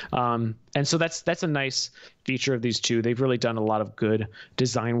randomly. And so that's a nice feature of these two. They've really done a lot of good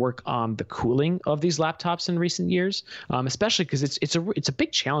design work on the cooling of these laptops in recent years, especially because it's a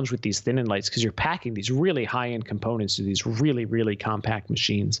big challenge with these thin and lights because you're packing these really high-end components to these really, really compact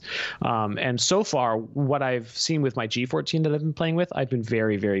machines. And so far, what I've seen with my G14 that I've been playing with, I've been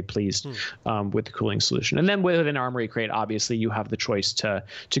very, very pleased with the cooling solution. And then within Armory Crate, obviously, you have the choice to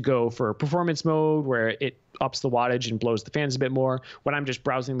go for performance mode where it ups the wattage and blows the fans a bit more. When I'm just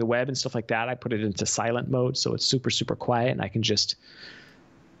browsing the web and stuff like that, I put it into silent mode, so it's super, super quiet, and I can just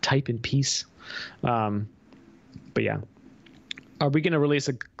type in peace. But yeah. Are we going to release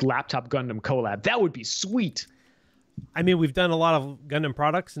a laptop Gundam collab? That would be sweet. I mean, we've done a lot of Gundam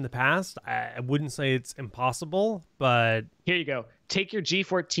products in the past. I wouldn't say it's impossible, but... Here you go. Take your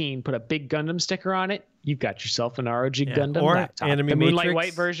G14, put a big Gundam sticker on it. You've got yourself an ROG Gundam or laptop. Anime the Matrix. Moonlight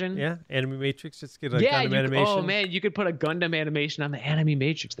White version. Yeah, Anime Matrix. Just get a Gundam animation. Oh, man, you could put a Gundam animation on the Anime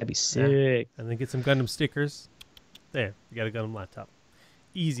Matrix. That'd be sick. Yeah. And then get some Gundam stickers. There, you got a Gundam laptop.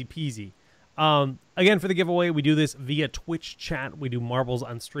 Easy peasy. Again, for the giveaway, we do this via Twitch chat. We do Marbles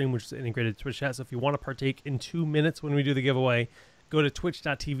on stream, which is an integrated Twitch chat. So if you want to partake in 2 minutes when we do the giveaway, go to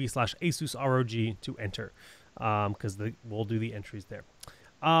twitch.tv/AsusROG to enter, because we'll do the entries there.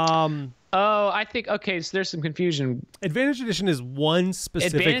 I think, okay, so there's some confusion. Advantage Edition is one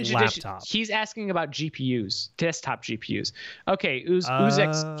specific laptop. He's asking about GPUs, desktop GPUs. Okay,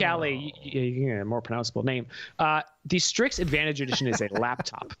 Uzek Scali, more pronounceable name. The Strix Advantage Edition is a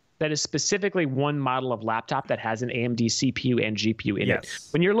laptop. That is specifically one model of laptop that has an AMD CPU and GPU in it.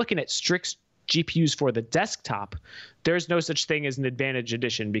 When you're looking at Strix GPUs for the desktop, there's no such thing as an Advantage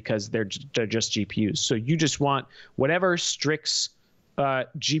Edition because they're just GPUs. So you just want whatever Strix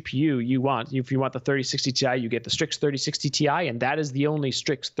GPU you want. If you want the 3060 Ti, you get the Strix 3060 Ti, and that is the only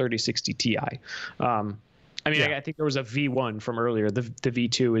Strix 3060 Ti. I think there was a V1 from earlier. The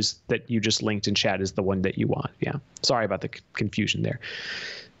V2 is that you just linked in chat is the one that you want. Yeah, sorry about the confusion there.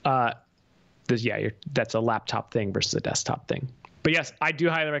 That's a laptop thing versus a desktop thing. But yes, I do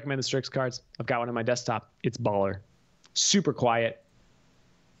highly recommend the Strix cards. I've got one on my desktop. It's baller, super quiet,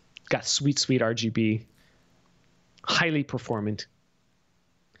 got sweet RGB, highly performant.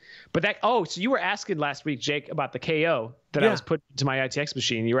 But so you were asking last week, Jake, about the KO that I was putting into my ITX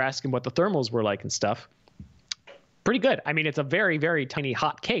machine. You were asking what the thermals were like and stuff. Pretty good. I mean, it's a very, very tiny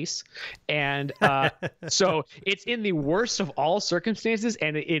hot case. And so it's in the worst of all circumstances,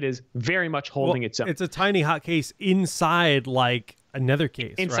 and it is very much holding its own. It's a tiny hot case inside like another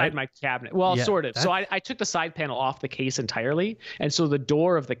case, inside my cabinet. Well, sort of. So I took the side panel off the case entirely, and so the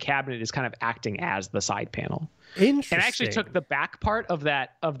door of the cabinet is kind of acting as the side panel. Interesting. And I actually took the back part of the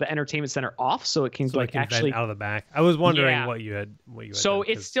entertainment center off, so it can actually out of the back. I was wondering what you had. So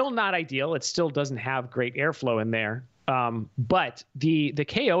it's still not ideal. It still doesn't have great airflow in there. But the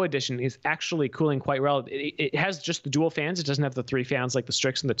KO edition is actually cooling quite well. It has just the dual fans. It doesn't have the 3 fans like the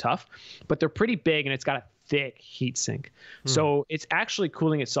Strix and the Tough, but they're pretty big, and it's got a thick heat sink. So it's actually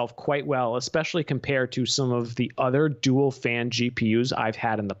cooling itself quite well, especially compared to some of the other dual fan GPUs I've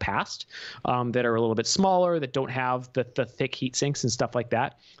had in the past that are a little bit smaller, that don't have the thick heat sinks and stuff like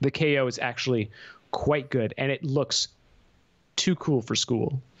that. The KO is actually quite good, and it looks too cool for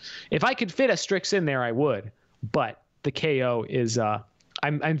school. If I could fit a Strix in there, I would, but the KO is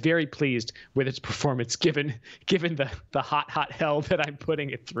I'm very pleased with its performance given the hot hell that I'm putting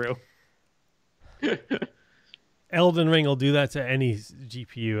it through. Elden Ring will do that to any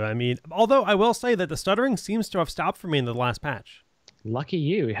GPU. I mean, although I will say that the stuttering seems to have stopped for me in the last patch. Lucky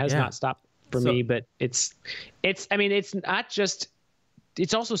you. It has not stopped for me, but it's not just,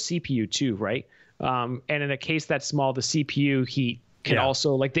 it's also CPU too, right? And in a case that small, the CPU heat can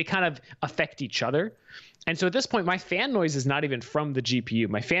also, like, they kind of affect each other. And so at this point, my fan noise is not even from the GPU.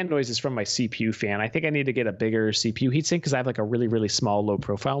 My fan noise is from my CPU fan. I think I need to get a bigger CPU heatsink because I have like a really, really small low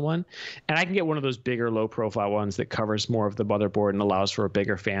profile one. And I can get one of those bigger low profile ones that covers more of the motherboard and allows for a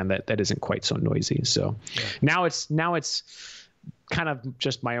bigger fan that isn't quite so noisy. So now it's kind of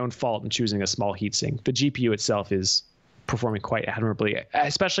just my own fault in choosing a small heatsink. The GPU itself is performing quite admirably,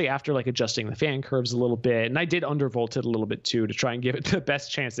 especially after like adjusting the fan curves a little bit. And I did undervolt it a little bit too to try and give it the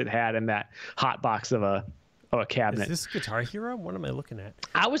best chance it had in that hot box of a of a cabinet. Is this Guitar Hero? What am I looking at?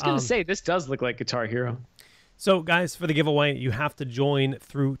 I was going to say, this does look like Guitar Hero. So, guys, for the giveaway, you have to join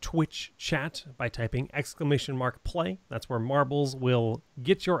through Twitch chat by typing !play. That's where Marbles will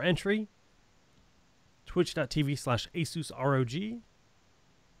get your entry. Twitch.tv/AsusROG.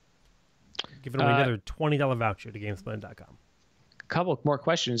 Giving away another $20 voucher to GameSplit.com. A couple more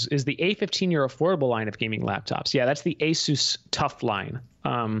questions. Is the A15 your affordable line of gaming laptops? Yeah, that's the Asus Tough line.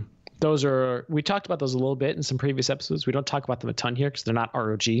 Those are, we talked about those a little bit in some previous episodes. We don't talk about them a ton here because they're not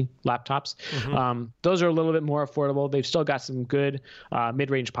ROG laptops. Those are a little bit more affordable. They've still got some good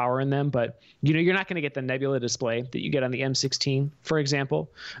mid-range power in them, but you're not going to get the Nebula display that you get on the M16, for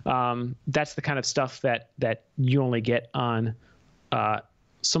example. That's the kind of stuff that you only get on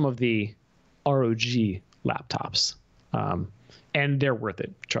some of the ROG laptops. And they're worth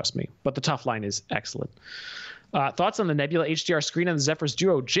it, trust me. But the Tough line is excellent. Thoughts on the Nebula HDR screen on the Zephyrus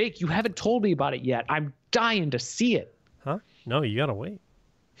Duo? Jake, you haven't told me about it yet. I'm dying to see it. Huh? No, you gotta wait.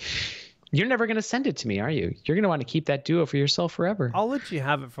 You're never going to send it to me, are you? You're going to want to keep that Duo for yourself forever. I'll let you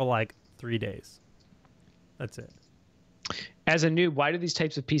have it for like 3 days. That's it. As a noob, why do these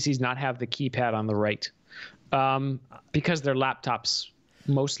types of PCs not have the keypad on the right? Because they're laptops.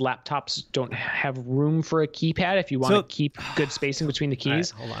 Most laptops don't have room for a keypad if you want to keep good spacing between the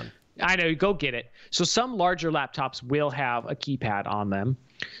keys. Right, hold on. I know, go get it. So some larger laptops will have a keypad on them,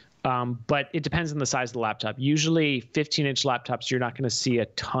 but it depends on the size of the laptop. Usually 15-inch laptops, you're not going to see a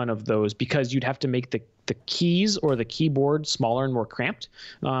ton of those because you'd have to make the keys or the keyboard smaller and more cramped,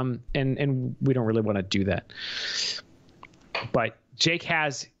 and we don't really want to do that. But Jake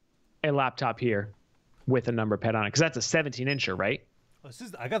has a laptop here with a number pad on it because that's a 17-incher, right?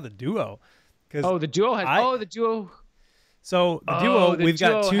 I got the Duo. Oh, the Duo has. The Duo. So the Duo, we've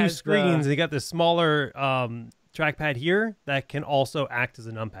got two screens. They got this smaller trackpad here that can also act as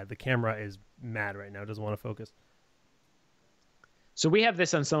a numpad. The camera is mad right now; doesn't want to focus. So we have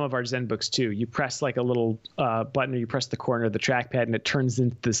this on some of our ZenBooks too. You press like a little button, or you press the corner of the trackpad, and it turns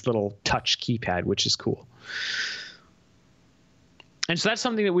into this little touch keypad, which is cool. And so that's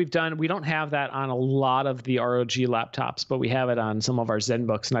something that we've done. We don't have that on a lot of the ROG laptops, but we have it on some of our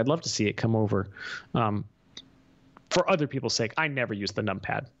ZenBooks, and I'd love to see it come over. For other people's sake, I never use the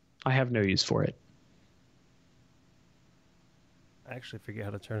numpad. I have no use for it. I actually forget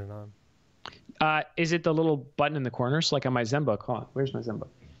how to turn it on. Is it the little button in the corner? So like on my ZenBook. Hold on. Where's my ZenBook?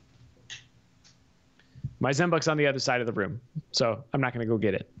 My ZenBook's on the other side of the room, so I'm not going to go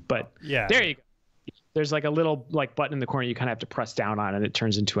get it. But yeah, there you go. There's like a little button in the corner you kind of have to press down on, and it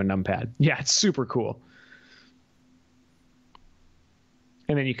turns into a numpad. Yeah, it's super cool.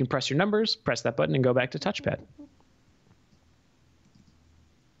 And then you can press your numbers, press that button, and go back to touchpad.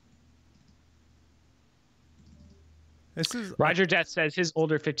 Roger Death says his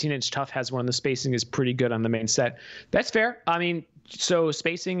older 15-inch Tough has one. The spacing is pretty good on the main set. That's fair. I mean, so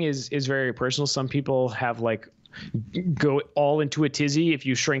spacing is very personal. Some people have like go all into a tizzy if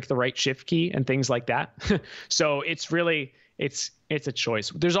you shrink the right shift key and things like that. So it's really it's a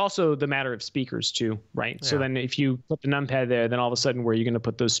choice. There's also the matter of speakers too, right? Yeah. So then if you put the numpad there, then all of a sudden where you're going to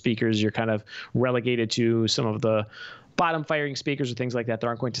put those speakers, you're kind of relegated to some of the bottom firing speakers or things like that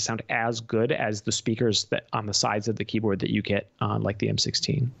aren't going to sound as good as the speakers that on the sides of the keyboard that you get on like the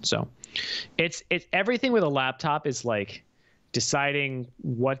M16. So it's everything with a laptop is like deciding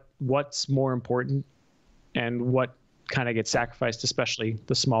what's more important and what kind of gets sacrificed, especially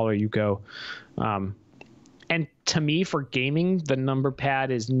the smaller you go. And to me, for gaming, the number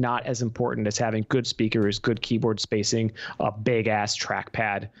pad is not as important as having good speakers, good keyboard spacing, a big ass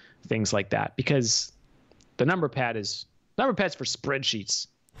trackpad, things like that. Because the number pad's for spreadsheets,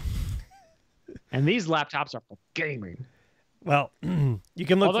 and these laptops are for gaming. Well, you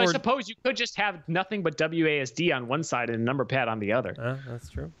can look. Although I suppose you could just have nothing but WASD on one side and a number pad on the other. That's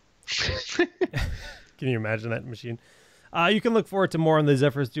true. Can you imagine that machine? You can look forward to more on the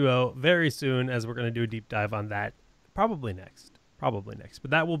Zephyrus Duo very soon, as we're going to do a deep dive on that probably next.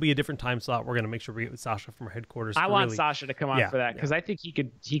 But that will be a different time slot. We're going to make sure we get with Sasha from our headquarters. I want Sasha to come on for that because I think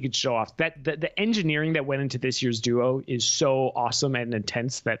he could show off that the engineering that went into this year's Duo is so awesome and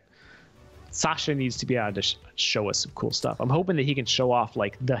intense that Sasha needs to be able to show us some cool stuff. I'm hoping that he can show off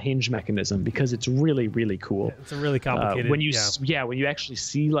like the hinge mechanism because it's really, really cool. It's a really complicated. When you actually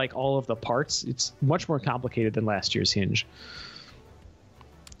see like all of the parts, it's much more complicated than last year's hinge.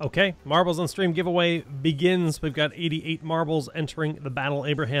 Okay, Marbles on Stream giveaway begins. We've got 88 marbles entering the battle.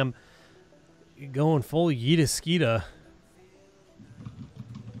 Abraham going full Yeeta Skeeta.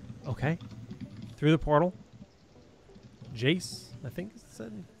 Okay, through the portal. Jace, I think it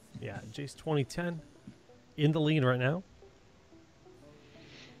said. Yeah, Jace 2010 in the lead right now.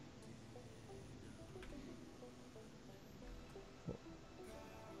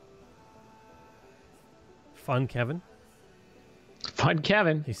 Fun Kevin. Fun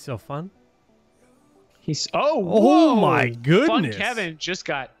Kevin. He's so fun. He's oh my goodness. Fun Kevin just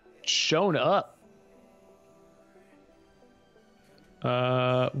got shown up.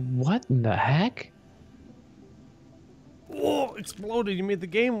 What in the heck? Whoa, exploded. You made the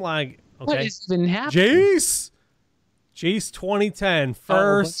game lag. Okay. What is even happening? Jace 2010,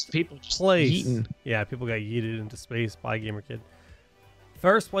 first people just place. Yeeting. Yeah, people got yeeted into space by GamerKid.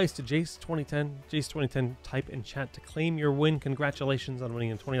 First place to Jace 2010. Jace 2010, type in chat to claim your win. Congratulations on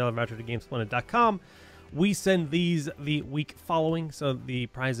winning a $20 voucher to GameSplendid.com. We send these the week following, so the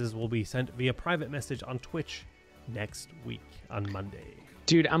prizes will be sent via private message on Twitch next week on Monday.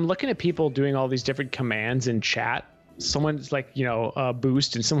 Dude, I'm looking at people doing all these different commands in chat. Someone's like,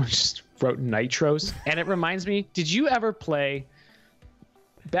 boost, and someone just wrote nitros. And it reminds me, did you ever play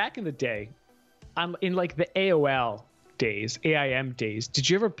back in the day, in like the AOL days, AIM days, did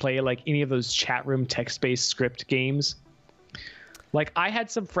you ever play like any of those chat room text-based script games? Like I had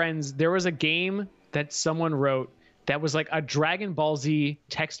some friends, there was a game that someone wrote that was like a Dragon Ball Z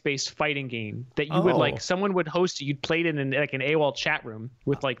text-based fighting game that you would like, someone would host it. You'd play it in like an AOL chat room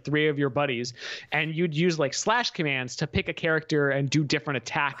with like 3 of your buddies, and you'd use like slash commands to pick a character and do different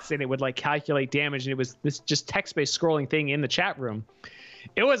attacks, and it would like calculate damage. And it was this just text-based scrolling thing in the chat room.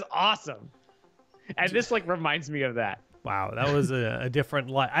 It was awesome. And this like reminds me of that. Wow, that was a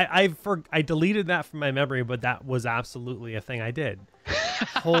different life. I deleted that from my memory, but that was absolutely a thing I did.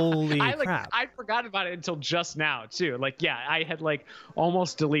 Holy crap. I forgot about it until just now too. Like, yeah, I had like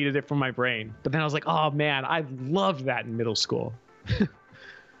almost deleted it from my brain, but then I was like, oh man, I loved that in middle school.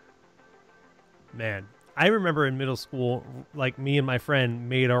 Man, I remember in middle school, like me and my friend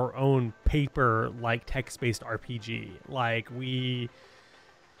made our own paper like text-based RPG. Like we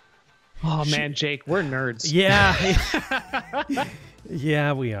Oh man, Jake, we're nerds. Yeah.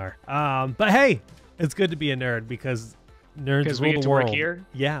 Yeah, we are. But hey, it's good to be a nerd because nerds rule the world. Work here?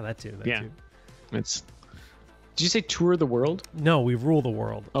 Yeah, that too. Too. It's. Did you say tour the world? No, we rule the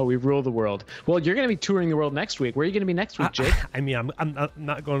world. Oh, we rule the world. Well, you're going to be touring the world next week. Where are you going to be next week, Jake? I mean, I'm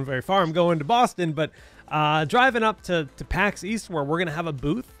not going very far. I'm going to Boston, but driving up to PAX East, where we're going to have a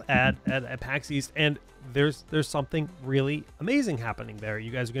booth at PAX East, and there's something really amazing happening there.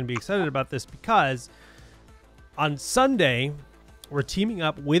 You guys are going to be excited about this because on Sunday we're teaming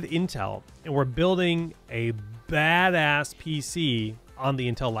up with Intel and we're building a badass PC on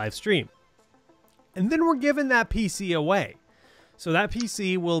the Intel live stream. And then we're giving that PC away. So that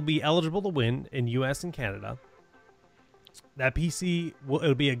PC will be eligible to win in US and Canada. That PC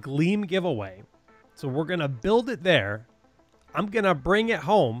it'll be a Gleam giveaway. So we're going to build it there. I'm going to bring it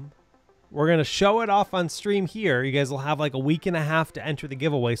home. We're going to show it off on stream here. You guys will have like a week and a half to enter the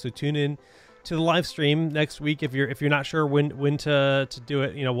giveaway. So tune in to the live stream next week if you're not sure when to do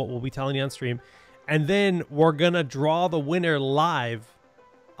it. You know what we'll be telling you on stream. And then we're going to draw the winner live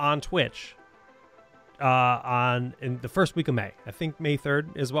on Twitch in the first week of May. I think May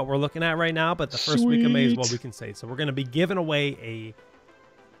 3rd is what we're looking at right now, but the first week of May is what we can say. So we're going to be giving away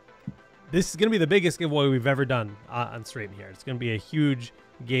this is going to be the biggest giveaway we've ever done on stream here. It's going to be a huge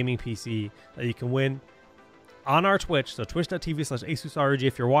gaming PC that you can win on our Twitch. So twitch.tv/AsusROG.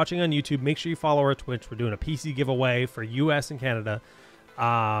 If you're watching on YouTube, make sure you follow our Twitch. We're doing a PC giveaway for US and Canada.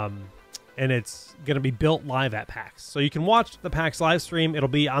 And it's going to be built live at PAX. So you can watch the PAX live stream. It'll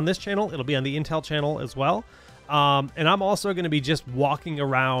be on this channel. It'll be on the Intel channel as well. And I'm also going to be just walking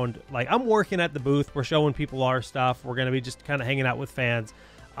around. Like, I'm working at the booth. We're showing people our stuff. We're going to be just kind of hanging out with fans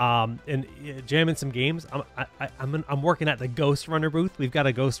and jamming some games. I'm working at the Ghost Runner booth. We've got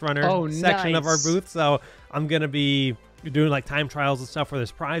a Ghost Runner section of our booth. So I'm going to be doing like time trials and stuff where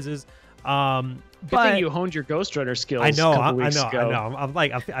there's prizes. Good thing you honed your Ghost Runner skills. I know. I know. I'm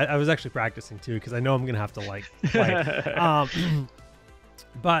like, I was actually practicing too because I know I'm gonna have to like play.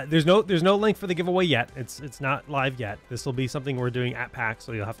 But there's no link for the giveaway yet. It's not live yet. This will be something we're doing at PAX,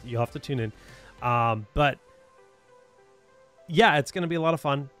 so you'll have to tune in. But yeah, it's gonna be a lot of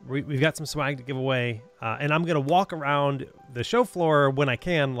fun. We've got some swag to give away, and I'm gonna walk around the show floor when I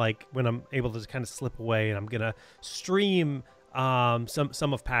can, like when I'm able to just kind of slip away, and I'm gonna stream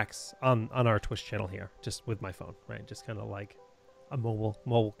some of PAX on our Twitch channel here, just with my phone, right? Just kind of like a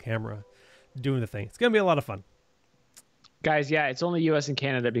mobile camera doing the thing. It's gonna be a lot of fun, guys. Yeah, it's only US and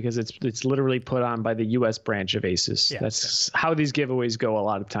Canada because it's literally put on by the US branch of Asus. Yeah, that's how these giveaways go a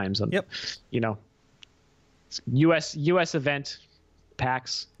lot of times. Yep. You know, US event,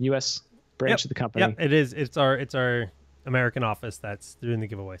 PAX, US branch of the company. Yep, it is. It's our American office that's doing the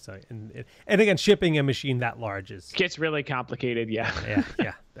giveaway. So and again, shipping a machine that large gets really complicated. Yeah.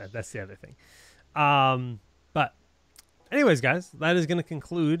 yeah. That's the other thing. But Anyways, guys, that is going to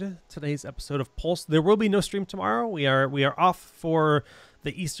conclude today's episode of Pulse. There will be no stream tomorrow. We are off for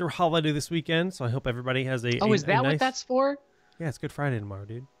the Easter holiday this weekend, so I hope everybody has a. Oh, is that what that's for? Yeah, it's Good Friday tomorrow,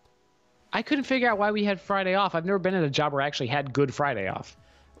 dude. I couldn't figure out why we had Friday off. I've never been at a job where I actually had Good Friday off.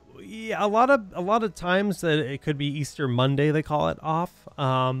 Yeah, a lot of times that it could be Easter Monday, they call it off.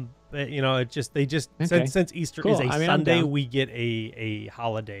 But, you know, since Easter is a Sunday, we get a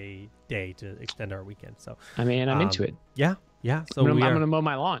holiday day to extend our weekend. So I'm into it. Yeah. So I'm gonna mow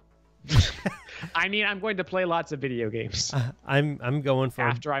my lawn. I'm going to play lots of video games. I'm going for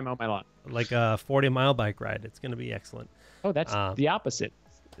after I mow my lawn, like a 40-mile bike ride. It's going to be excellent. Oh, that's the opposite.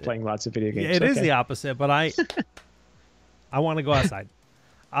 Playing lots of video games. It is the opposite, but I want to go outside.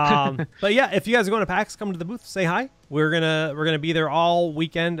 But yeah, if you guys are going to PAX, come to the booth, say hi. We're gonna be there all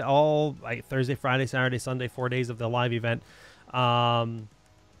weekend, all like Thursday, Friday, Saturday, Sunday, 4 days of the live event.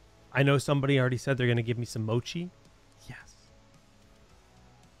 I know somebody already said they're gonna give me some mochi.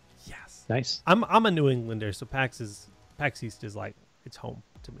 Yes. Nice. I'm a New Englander, so PAX East is like it's home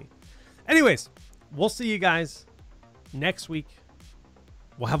to me. Anyways, we'll see you guys next week.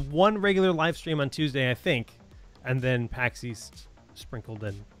 We'll have one regular live stream on Tuesday, I think, and then PAX East sprinkled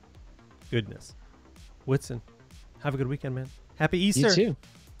in goodness. Whitson, have a good weekend, man. Happy Easter.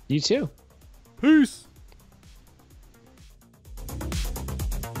 You too. Peace.